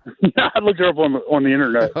her up? I looked her up on the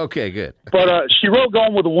internet. Okay, good. But she wrote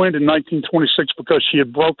Gone with the Wind in 1926 because she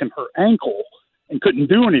had broken her ankle and couldn't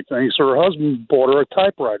do anything, so her husband bought her a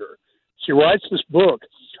typewriter. She writes this book.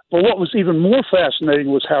 But what was even more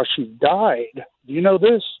fascinating was how she died. Do you know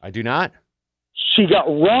this? I do not. She got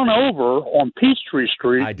run over on Peachtree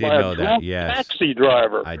Street I did by know a that, drunk yes. taxi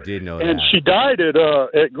driver. I did know And that. she died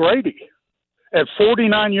at Grady at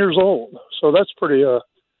 49 years old. So that's pretty it's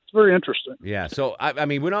very interesting. Yeah. So I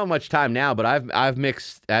mean, we don't have much time now, but I've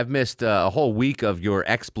missed a whole week of your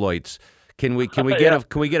exploits. Can we get a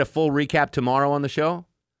full recap tomorrow on the show?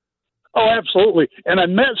 Oh, absolutely. And I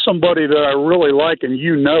met somebody that I really like, and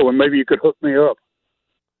and maybe you could hook me up.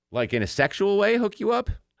 Like in a sexual way, hook you up?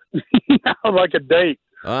 Like a date.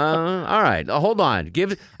 All right. Hold on. I'm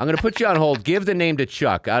going to put you on hold. Give the name to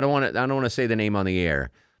Chuck. I don't want to say the name on the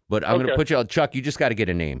air, but I'm going to put you on. Chuck, you just got to get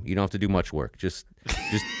a name. You don't have to do much work. Just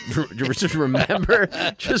remember.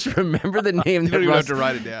 Just remember the name. You don't even have to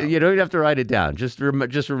write it down. You don't even have to write it down. Just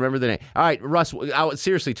remember the name. All right, Russ.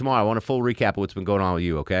 Seriously, tomorrow I want a full recap of what's been going on with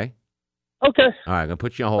you. Okay. Okay. All right, I'm going to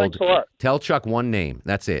put you on hold. Thanks a lot. Tell Chuck one name.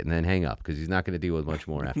 That's it, and then hang up because he's not going to deal with much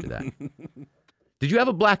more after that. Did you have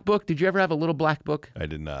a black book? Did you ever have a little black book? I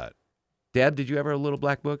did not. Deb, did you ever have a little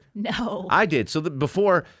black book? No. I did. So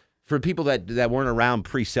before, for people that weren't around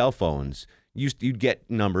pre-cell phones, you'd get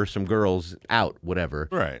numbers from girls out, whatever.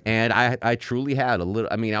 Right. And I truly had a little.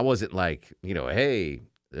 I mean, I wasn't like, hey,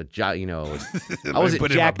 I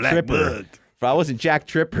wasn't Jack Tripper. I wasn't Jack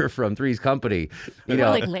Tripper from Three's Company. More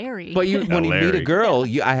like Larry. But when you meet a girl,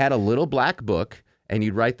 I had a little black book, and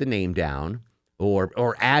you'd write the name down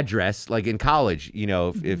or address. Like in college,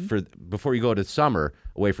 if before you go to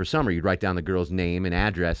away for summer, you'd write down the girl's name and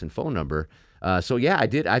address and phone number. So yeah, I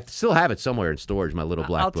did. I still have it somewhere in storage. My little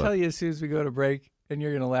black book. I'll tell you as soon as we go to break, and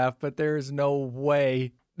you're gonna laugh, but there is no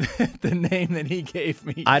way the name that he gave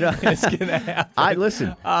me is gonna happen.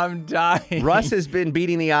 Listen. I'm dying. Russ has been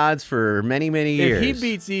beating the odds for many, many years. If he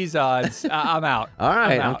beats these odds, I'm out. All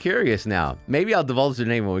right, I'm curious now. Maybe I'll divulge the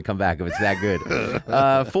name when we come back if it's that good.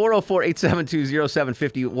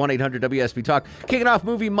 404-872-0750, 1-800-WSB Talk. Kicking off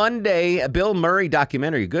Movie Monday, a Bill Murray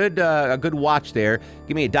documentary. A good watch there.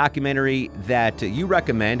 Give me a documentary that you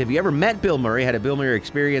recommend. Have you ever met Bill Murray, had a Bill Murray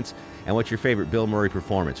experience, and what's your favorite Bill Murray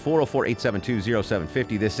performance?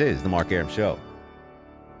 404-872-0750. This is The Mark Arum Show.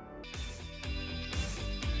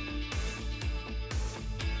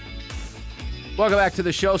 Welcome back to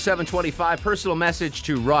the show, 725. Personal message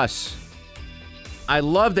to Russ. I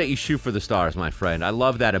love that you shoot for the stars, my friend. I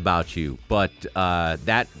love that about you. But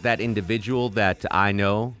that individual that I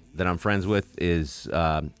know that I'm friends with is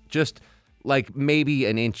just like maybe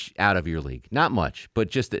an inch out of your league. Not much, but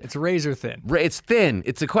just it's razor thin. It's thin.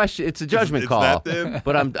 It's a question. It's a judgment It's call. that thin?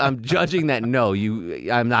 But I'm judging that. No,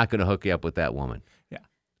 I'm not going to hook you up with that woman. Yeah.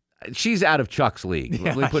 She's out of Chuck's league.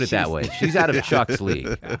 Yeah, Let me put it that way. She's out of Chuck's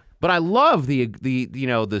league. Yeah. But I love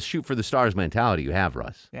the shoot for the stars mentality you have,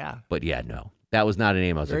 Russ. Yeah. But yeah, no. That was not a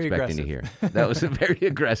name I was Very expecting aggressive. to hear. That was very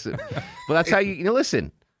aggressive. But that's how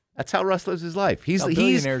listen. That's how Russ lives his life. He's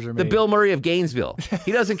billionaires are the made. Bill Murray of Gainesville.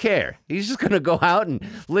 He doesngoing care. He's just going to go out and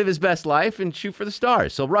live his best life and shoot for the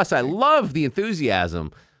stars. So Russ, I love the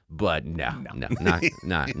enthusiasm, but no, not going to happen.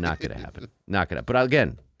 Not going to. But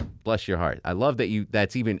again, bless your heart. I love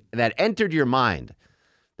that that entered your mind.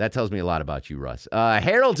 That tells me a lot about you, Russ.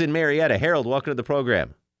 Harold's in Marietta. Harold, welcome to the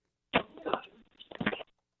program.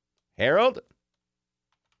 Harold?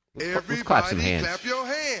 Let's clap some hands. Clap your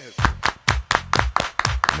hands.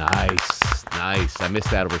 Nice. I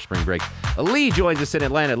missed that over spring break. Lee joins us in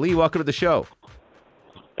Atlanta. Lee, welcome to the show.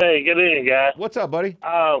 Hey, good evening, guys. What's up, buddy?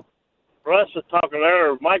 Russ was talking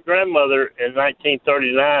earlier. My grandmother in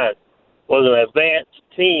 1939 was an advanced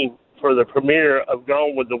team for the premiere of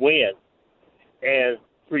Gone with the Wind. And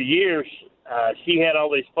for years, she had all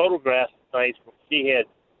these photographs and things. She had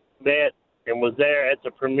met and was there at the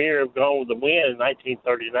premiere of Gone with the Wind in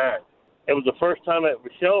 1939. It was the first time it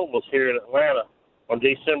was shown was here in Atlanta on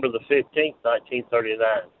December the 15th,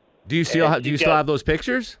 1939. Do you still have those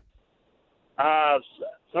pictures?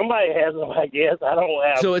 Somebody has them, I guess. I don't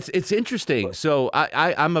have. So it's interesting. So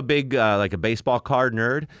I'm a big like a baseball card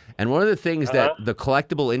nerd, and one of the things that the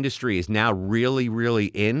collectible industry is now really, really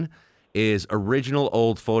in is original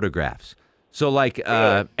old photographs. So like,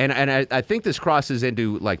 and I think this crosses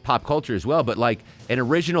into like pop culture as well, but like an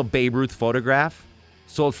original Babe Ruth photograph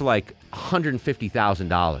sold for like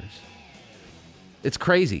 $150,000. It's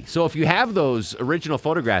crazy. So if you have those original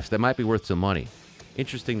photographs, that might be worth some money.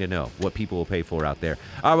 Interesting to know what people will pay for out there.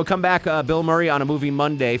 All right, we'll come back. Bill Murray on a Movie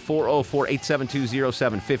Monday,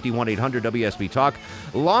 404-872-0750, 1-800-WSB Talk.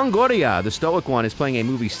 Longoria, the Stoic One, is playing a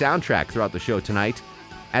movie soundtrack throughout the show tonight.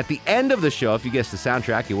 At the end of the show, if you guess the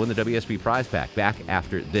soundtrack, you'll win the WSB prize pack. Back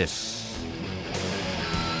after this.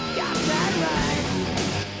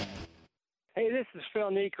 Hey, this is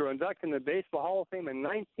Phil Niekro, inducted in the Baseball Hall of Fame in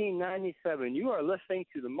 1997. You are listening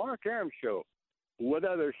to The Mark Arum Show. What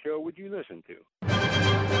other show would you listen to?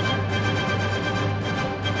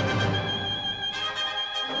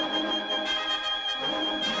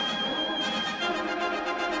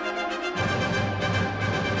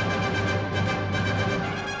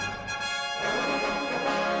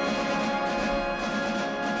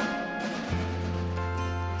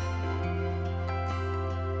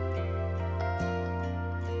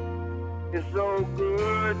 It's so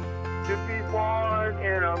good to be born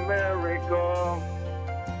in America,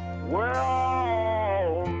 where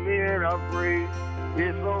all men are free.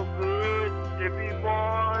 It's so good to be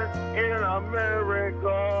born in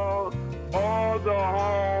America, all the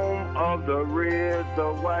home of the red,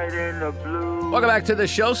 the white, and the blue. Welcome back to the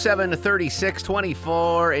show,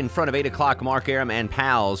 7:36:24 in front of 8 o'clock. Mark Arum and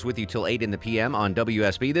pals with you till 8 in the p.m. on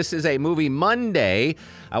WSB. This is a Movie Monday.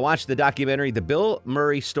 I watched the documentary, The Bill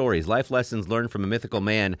Murray Stories, Life Lessons Learned from a Mythical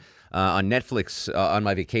Man on Netflix on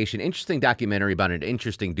my vacation. Interesting documentary about an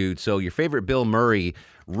interesting dude. So your favorite Bill Murray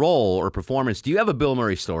role or performance, do you have a Bill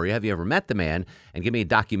Murray story? Have you ever met the man? And give me a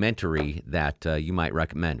documentary that you might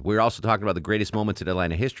recommend. We're also talking about the greatest moments in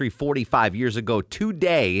Atlanta history. 45 years ago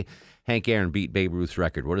today, Hank Aaron beat Babe Ruth's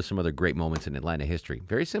record. What are some other great moments in Atlanta history?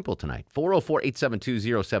 Very simple tonight.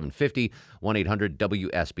 404-872-0750,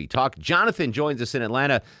 1-800-WSB Talk. Jonathan joins us in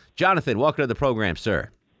Atlanta. Jonathan, welcome to the program, sir.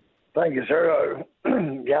 Thank you, sir.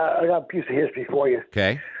 Yeah, I got a piece of history for you.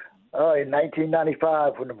 Okay. In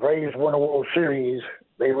 1995, when the Braves won the World Series,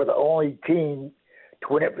 they were the only team to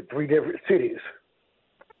win it for 3 different cities.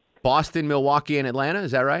 Boston, Milwaukee, and Atlanta, is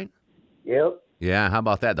that right? Yep. Yeah, how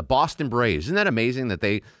about that? The Boston Braves. Isn't that amazing that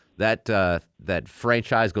that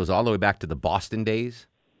franchise goes all the way back to the Boston days?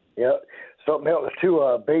 Yep. Something else,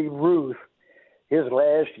 too, Babe Ruth, his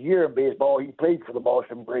last year in baseball, he played for the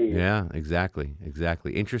Boston Braves. Yeah, exactly.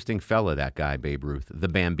 Interesting fella, that guy, Babe Ruth, the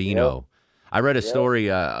Bambino. Yep. I read a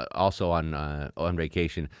story also on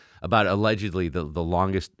vacation about allegedly the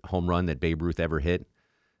longest home run that Babe Ruth ever hit.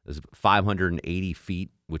 It was 580 feet,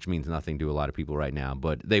 which means nothing to a lot of people right now.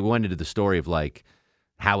 But they went into the story of like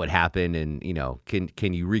how it happened, and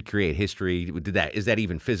can you recreate history? Is that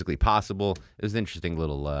even physically possible? It was an interesting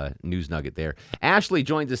little news nugget there. Ashley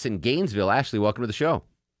joins us in Gainesville. Ashley, welcome to the show.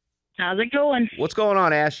 How's it going? What's going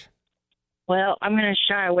on, Ash? Well, I'm going to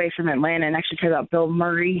shy away from Atlanta and actually talk about Bill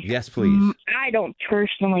Murray. Yes, please. I don't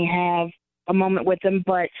personally have a moment with him,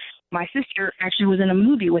 but my sister actually was in a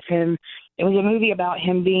movie with him. It was a movie about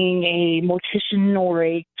him being a mortician or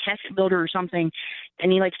a casket builder or something,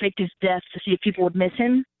 and he like faked his death to see if people would miss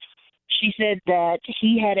him. She said that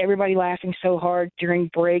he had everybody laughing so hard during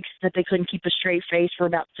breaks that they couldn't keep a straight face for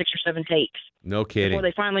about 6 or 7 takes. No kidding. Before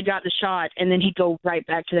they finally got the shot, and then he'd go right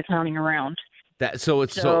back to the clowning around.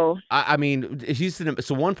 I mean,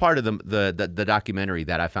 so one part of the documentary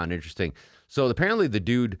that I found interesting. So apparently the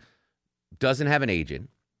dude doesn't have an agent,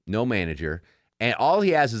 no manager, and all he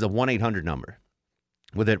has is a 1-800 number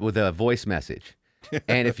with a voice message.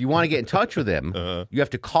 And if you want to get in touch with him, you have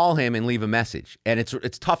to call him and leave a message. And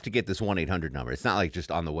it's tough to get this 1-800 number. It's not like just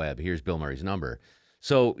on the web. Here's Bill Murray's number.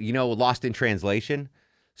 So, Lost in Translation,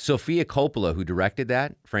 Sofia Coppola, who directed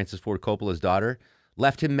that, Francis Ford Coppola's daughter,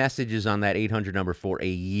 left him messages on that 800 number for a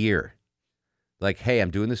year. Like, hey, I'm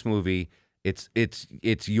doing this movie. It's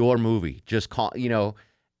your movie. Just call,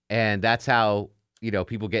 and that's how,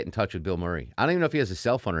 people get in touch with Bill Murray. I don't even know if he has a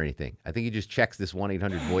cell phone or anything. I think he just checks this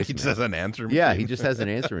 1-800 voicemail. He just has an answer machine. Yeah, he just has an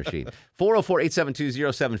answer machine.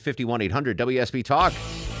 404-872-0750, 1-800 WSB Talk.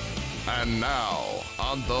 And now,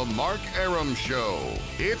 on the Mark Arum Show,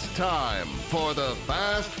 it's time for the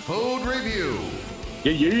Fast Food Review.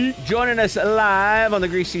 Joining us live on the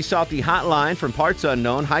Greasy Salty Hotline from parts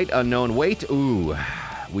unknown, height unknown, weight,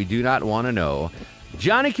 we do not want to know.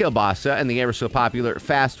 Johnny Kilbasa and the ever so popular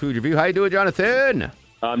Fast Food Review. How you doing, Jonathan?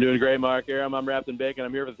 I'm doing great, Mark Arum. I'm wrapped in bacon.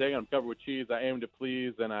 I'm here for the thing. I'm covered with cheese. I aim to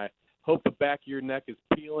please, and I hope the back of your neck is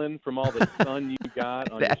peeling from all the sun you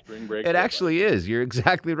got on your spring break. It actually is. You're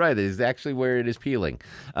exactly right. It is actually where it is peeling.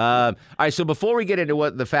 All right, so before we get into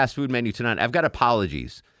what the fast food menu tonight, I've got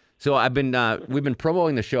apologies. So we've been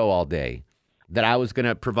promoting the show all day that I was going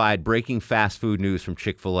to provide breaking fast food news from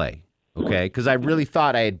Chick-fil-A, okay? Because I really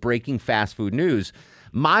thought I had breaking fast food news.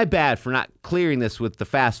 My bad for not clearing this with the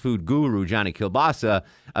fast food guru, Johnny Kilbasa.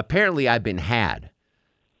 Apparently, I've been had.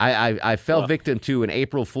 I fell victim to an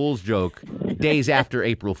April Fool's joke days after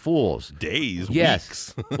April Fool's. Days?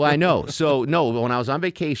 Yes. Weeks. Well, I know. So, no, when I was on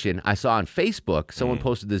vacation, I saw on Facebook someone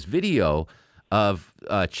posted this video of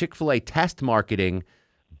Chick-fil-A test marketing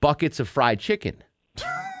buckets of fried chicken.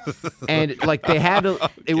 And like they had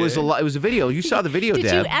it was a video. You saw the video, Did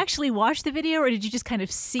Deb. you actually watch the video, or did you just kind of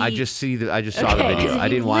see? I just saw the video. I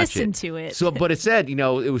didn't watch it. Listen to it. So, but it said,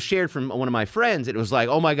 it was shared from one of my friends. It was like,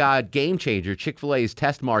 oh my God, game changer. Chick-fil-A's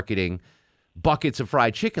test marketing buckets of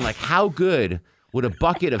fried chicken. Like, how good would a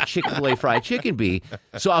bucket of Chick-fil-A fried chicken be?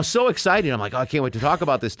 So I was so excited. I'm like, oh, I can't wait to talk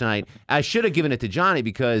about this tonight. I should have given it to Johnny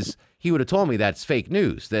because he would have told me that's fake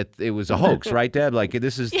news, that it was a hoax, right, Deb? Like,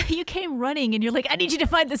 this is... Yeah, you came running, and you're like, I need you to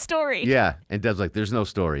find the story. Yeah, and Deb's like, there's no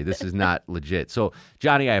story. This is not legit. So,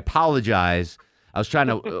 Johnny, I apologize. I was trying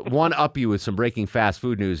to one-up you with some breaking fast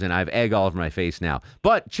food news, and I have egg all over my face now.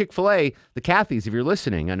 But Chick-fil-A, the Cathys, if you're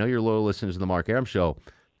listening, I know you're loyal listeners to the Mark Arum Show,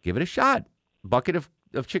 give it a shot. Bucket of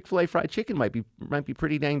Chick-fil-A fried chicken might be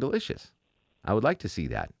pretty dang delicious. I would like to see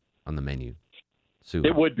that on the menu soon.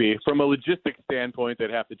 It would be. From a logistics standpoint,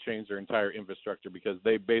 they'd have to change their entire infrastructure because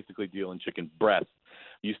they basically deal in chicken breasts.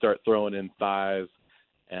 You start throwing in thighs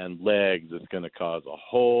and legs, it's going to cause a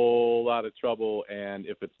whole lot of trouble. And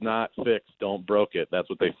if it's not fixed, don't broke it. That's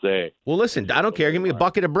what they say. Well, listen, I don't care. Give me a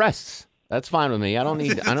bucket of breasts. That's fine with me. I don't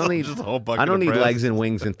need legs and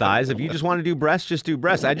wings and thighs. If you just want to do breasts, just do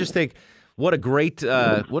breasts. I just think what a great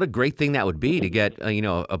thing that would be to get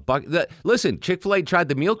a bucket. Listen, Chick-fil-A tried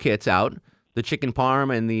the meal kits out. The chicken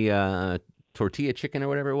parm and the tortilla chicken or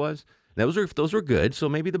whatever it was. Those were good. So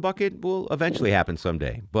maybe the bucket will eventually happen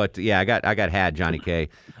someday. But yeah, I got had, Johnny K.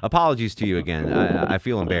 Apologies to you again. I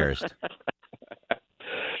feel embarrassed.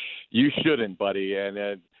 You shouldn't, buddy. And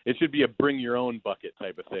it should be a bring your own bucket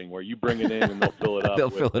type of thing where you bring it in and they'll fill it up. They'll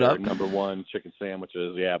fill it up. Number one chicken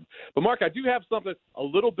sandwiches. Yeah. But Mark, I do have a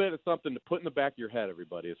little bit of something to put in the back of your head,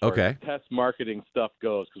 everybody, as far as test marketing stuff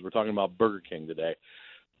goes, because we're talking about Burger King today.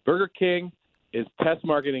 Burger King is test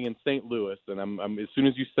marketing in St. Louis, and I'm as soon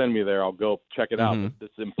as you send me there, I'll go check it out. This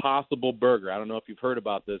Impossible Burger. I don't know if you've heard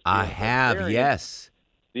about this. I have, yes.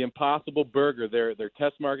 The Impossible Burger. They're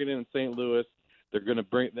test marketing in St. Louis. They're going to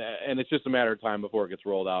bring, and it's just a matter of time before it gets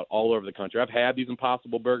rolled out all over the country. I've had these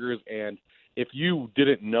Impossible Burgers, and if you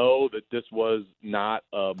didn't know that this was not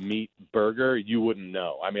a meat burger, you wouldn't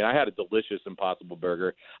know. I mean, I had a delicious Impossible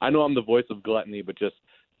Burger. I know I'm the voice of gluttony, but just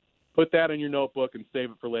put that in your notebook and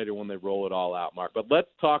save it for later when they roll it all out, Mark. But let's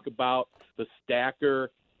talk about the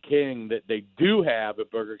Stacker King that they do have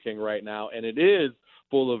at Burger King right now, and it is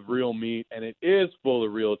full of real meat, and it is full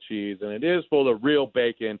of real cheese, and it is full of real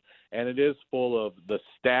bacon, and it is full of the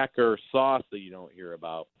Stacker sauce that you don't hear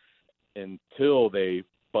about until they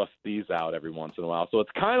bust these out every once in a while. So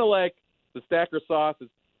it's kind of like The Stacker sauce is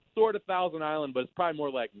sort of Thousand Island, but it's probably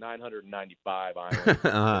more like 995 Island,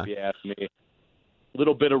 if you ask me. A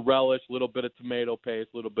little bit of relish, a little bit of tomato paste,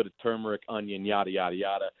 a little bit of turmeric, onion, yada, yada,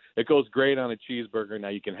 yada. It goes great on a cheeseburger. Now,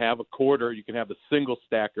 you can have a quarter. You can have the single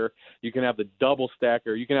stacker. You can have the double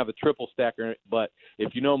stacker. You can have the triple stacker. But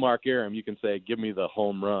if you know Mark Arum, you can say, give me the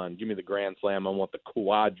home run. Give me the grand slam. I want the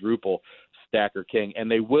quadruple Stacker King. And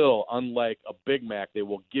they will, unlike a Big Mac, they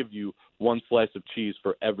will give you one slice of cheese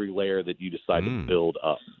for every layer that you decide to build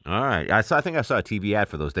up. All right. I think I saw a TV ad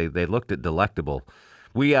for those. They looked delectable.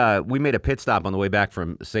 We made a pit stop on the way back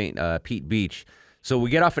from St. Pete Beach. So we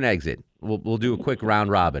get off an exit. We'll do a quick round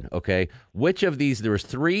robin, okay? Which of these, there was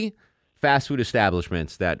 3 fast food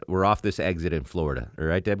establishments that were off this exit in Florida. All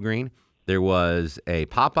right, Deb Green? There was a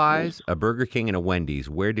Popeyes, a Burger King, and a Wendy's.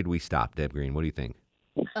 Where did we stop, Deb Green? What do you think?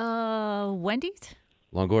 Wendy's?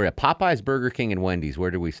 Longoria, Popeyes, Burger King, and Wendy's.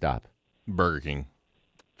 Where did we stop? Burger King.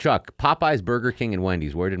 Chuck, Popeyes, Burger King, and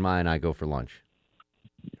Wendy's. Where did Maya and I go for lunch?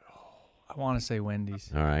 I want to say Wendy's.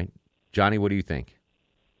 All right. Johnny, what do you think?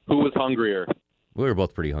 Who was hungrier? We were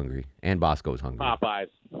both pretty hungry, and Bosco was hungry. Popeyes.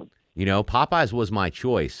 You know, Popeyes was my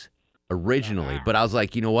choice originally, but I was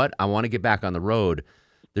like, you know what? I want to get back on the road.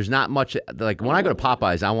 There's not much, like when I go to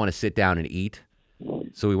Popeyes, I want to sit down and eat.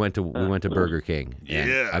 So we went to Burger King.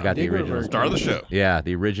 Yeah. I got the original. Star of the show. Yeah,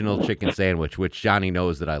 the original chicken sandwich, which Johnny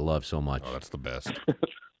knows that I love so much. Oh, that's the best.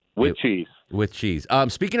 With cheese. With cheese.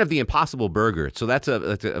 Speaking of the Impossible Burger, so that's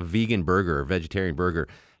a vegan burger, a vegetarian burger.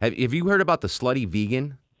 Have you heard about the Slutty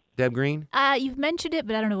Vegan, Deb Green? You've mentioned it,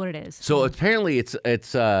 but I don't know what it is. So apparently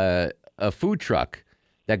it's a food truck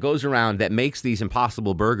that goes around that makes these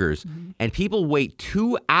Impossible Burgers, and people wait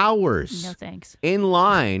 2 hours No thanks. in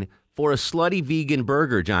line for a Slutty Vegan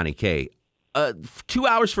burger, Johnny K. 2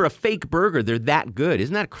 hours for a fake burger. They're that good.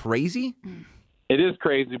 Isn't that crazy? It is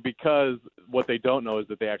crazy because what they don't know is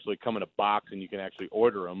that they actually come in a box and you can actually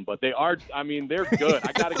order them. But they are, I mean, they're good.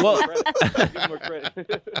 I got to give them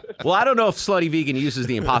credit. Well, I don't know if Slutty Vegan uses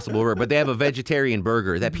the Impossible Burger, but they have a vegetarian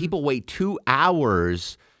burger that people wait 2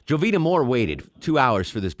 hours. Jovita Moore waited 2 hours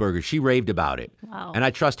for this burger. She raved about it. Wow. And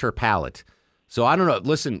I trust her palate. So I don't know.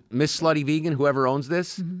 Listen, Miss Slutty Vegan, whoever owns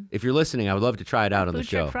this, if you're listening, I would love to try it out on the Food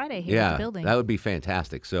show. Truck Friday here at the building. That would be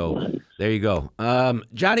fantastic. So there you go.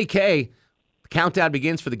 Johnny K, the countdown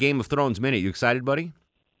begins for the Game of Thrones Minute. You excited, buddy?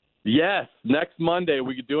 Yes, next Monday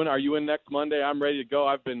we could do it. Are you in next Monday? I'm ready to go.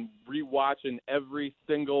 I've been rewatching every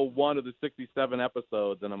single one of the 67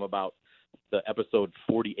 episodes, and I'm about the episode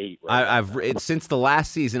 48 right Since the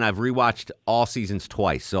last season, I've rewatched all seasons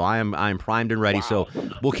twice, so I'm primed and ready. Wow.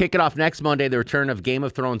 So we'll kick it off next Monday, the return of Game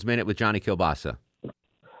of Thrones Minute with Johnny Kilbasa.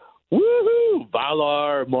 Woohoo!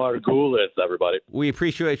 Valar Morghulis, everybody. We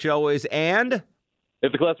appreciate you always, and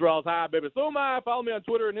if the cholesterol is high, baby, so am I. Follow me on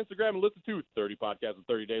Twitter and Instagram and listen to 30 podcasts in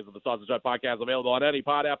 30 days of the Sausage Hut podcast, available on any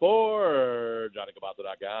pod app or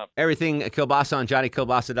JohnnyKilbasa.com. Everything Kilbasa on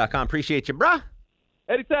JohnnyKilbasa.com. Appreciate you, bruh.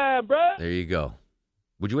 Anytime, bruh. There you go.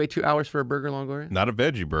 Would you wait 2 hours for a burger, Longoria? Not a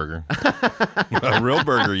veggie burger. A real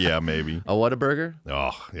burger, yeah, maybe. A what, a burger?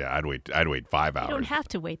 Oh, yeah, I'd wait 5 hours. You don't have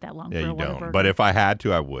to wait that long Yeah, for you a Whataburger. don't. But if I had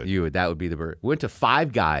to, I would. That would be the burger. We went to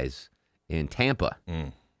Five Guys in Tampa.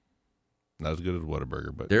 Not as good as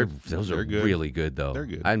Whataburger, but those are good. really good, though. They're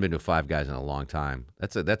good. I haven't been to Five Guys in a long time.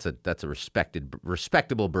 That's a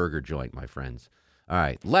respectable burger joint, my friends. All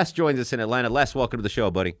right, Les joins us in Atlanta. Les, welcome to the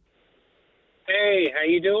show, buddy. Hey, how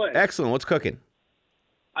you doing? Excellent. What's cooking?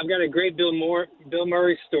 I've got a great Bill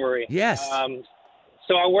Murray story. Yes.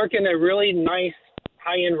 So I work in a really nice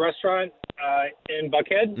high-end restaurant in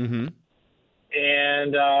Buckhead,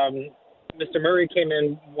 and Mr. Murray came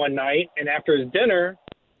in one night, and after his dinner,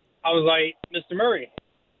 I was like, Mr. Murray.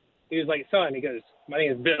 He was like, son. He goes, my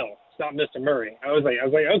name is Bill. It's not Mr. Murray. I was like,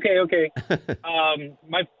 okay.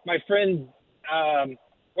 My friend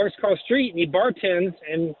works across the street, and he bartends,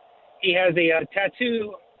 and he has a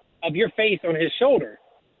tattoo of your face on his shoulder.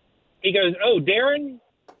 He goes, oh, Darren?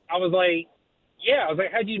 I was like, yeah. I was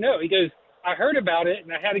like, how'd you know? He goes, I heard about it,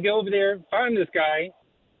 and I had to go over there and find this guy,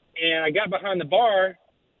 and I got behind the bar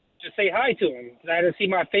to say hi to him. I had to see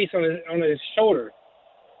my face on his shoulder.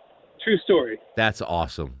 True story. That's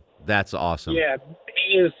awesome. Yeah,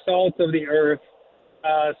 he is salt of the earth.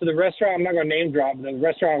 So the restaurant, I'm not going to name drop, but the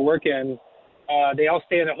restaurant I work in, they all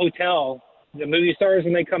stay in a hotel. The movie stars,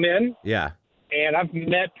 when they come in. Yeah. And I've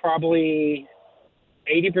met probably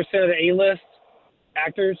 80% of the A-list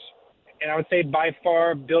actors. And I would say by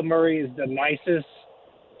far Bill Murray is the nicest,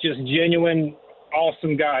 just genuine,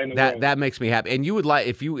 awesome guy in the world. That makes me happy. And you would like,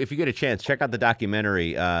 if you get a chance, check out the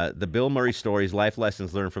documentary, The Bill Murray Stories, Life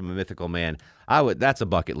Lessons Learned from a Mythical Man. That's a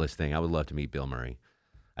bucket list thing. I would love to meet Bill Murray.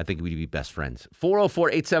 I think we'd be best friends.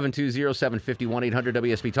 404-872-0750,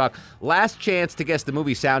 1-800-WSB Talk. Last chance to guess the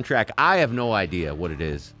movie soundtrack. I have no idea what it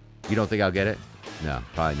is. You don't think I'll get it? No,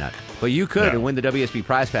 probably not. But you could and win the WSB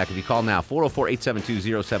prize pack if you call now.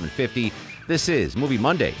 404-872-0750. This is Movie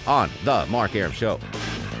Monday on The Mark Arum Show.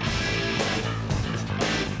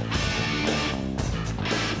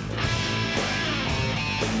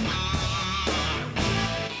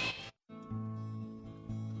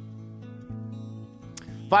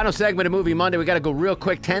 Final segment of Movie Monday. We got to go real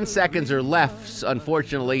quick. 10 seconds or left,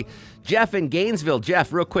 unfortunately. Jeff in Gainesville.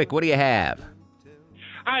 Jeff, real quick, what do you have?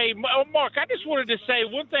 Hey, Mark, I just wanted to say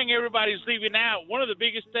one thing everybody's leaving out. One of the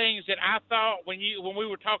biggest things that I thought when we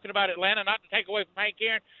were talking about Atlanta, not to take away from Hank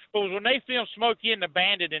Aaron, but was when they filmed Smokey and the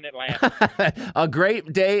Bandit in Atlanta. A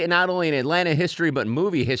great day, not only in Atlanta history, but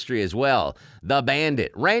movie history as well. The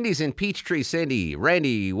Bandit. Randy's in Peachtree City.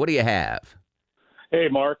 Randy, what do you have? Hey,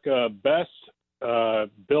 Mark, best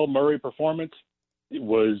Bill Murray performance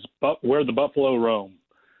was Where the Buffalo Roam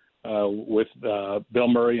with Bill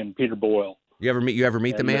Murray and Peter Boyle. You ever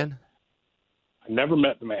meet the man? I never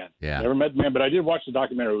met the man. Yeah. Never met the man, but I did watch the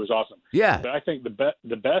documentary. It was awesome. Yeah. But I think the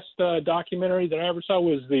best documentary that I ever saw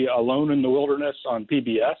was the Alone in the Wilderness on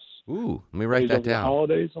PBS. Ooh, let me write that down.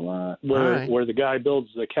 Holidays a lot, where the guy builds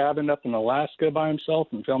the cabin up in Alaska by himself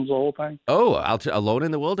and films the whole thing. Oh, Alone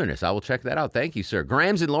in the Wilderness. I will check that out. Thank you, sir.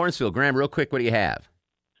 Graham's in Lawrenceville. Graham, real quick, what do you have?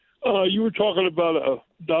 You were talking about a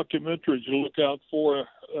documentary to look out for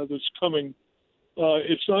that's coming.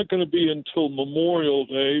 It's not going to be until Memorial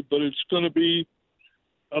Day, but it's going to be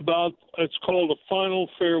it's called A Final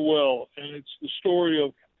Farewell, and it's the story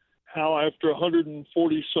of how after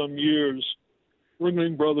 140-some years,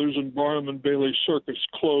 Ringling Brothers and Barnum and Bailey Circus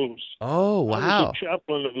closed. Oh, wow. I was a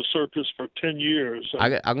chaplain of the circus for 10 years.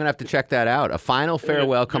 I'm going to have to check that out. A Final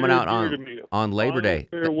Farewell coming out on Labor Day.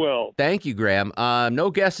 Farewell. Thank you, Graham.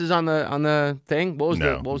 No guesses on the thing? What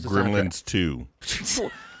was the Gremlins 2.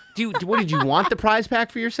 What did you want the prize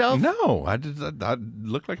pack for yourself? No, I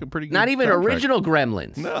looked like a pretty good Not even soundtrack. original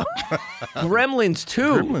Gremlins. No. Gremlins 2.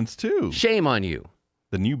 Gremlins 2. Shame on you.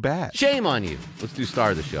 The new batch. Shame on you. Let's do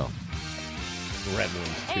star of the show.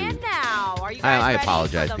 Gremlins 2. And now, are you guys I ready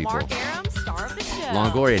apologize, for the people. Mark Arum Star of the Show?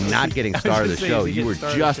 Longoria not getting star of the show. You were star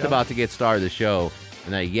of the just show? about to get star of the show,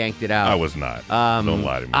 and I yanked it out. I was not. Don't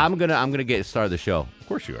lie to me. I'm gonna get star of the show. Of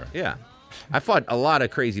course you are. Yeah. I fought a lot of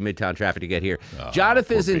crazy Midtown traffic to get here.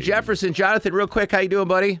 Jonathan's in Jefferson. Jonathan, real quick, how you doing,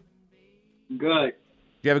 buddy? Good.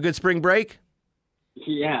 You have a good spring break?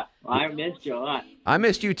 Yeah, I missed you a lot. I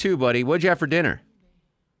missed you too, buddy. What'd you have for dinner?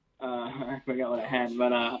 I forgot what I had, but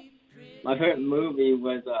my favorite movie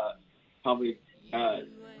was probably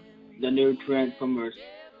the new Transformers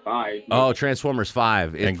 5. Oh, Transformers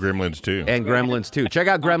 5. And Gremlins 2. And Gremlins 2. Check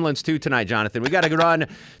out Gremlins 2 tonight, Jonathan. We got to run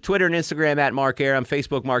Twitter and Instagram at Mark Arum,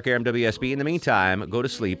 Facebook Mark Arum WSB. In the meantime, go to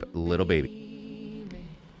sleep, little baby.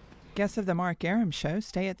 Guests of the Mark Arum Show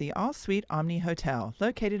stay at the All Suite Omni Hotel,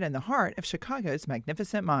 located in the heart of Chicago's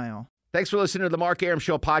Magnificent Mile. Thanks for listening to the Mark Arum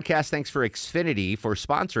Show podcast. Thanks for Xfinity for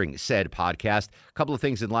sponsoring said podcast. A couple of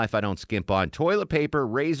things in life I don't skimp on. Toilet paper,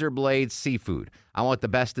 razor blades, seafood. I want the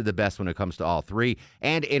best of the best when it comes to all three.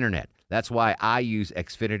 And internet. That's why I use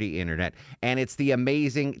Xfinity Internet. And it's the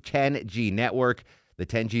amazing 10G network. The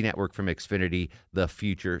 10G network from Xfinity. The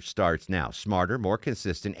future starts now. Smarter, more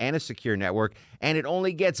consistent, and a secure network. And it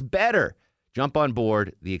only gets better. Jump on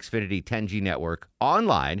board the Xfinity 10G network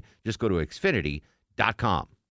online. Just go to Xfinity.com.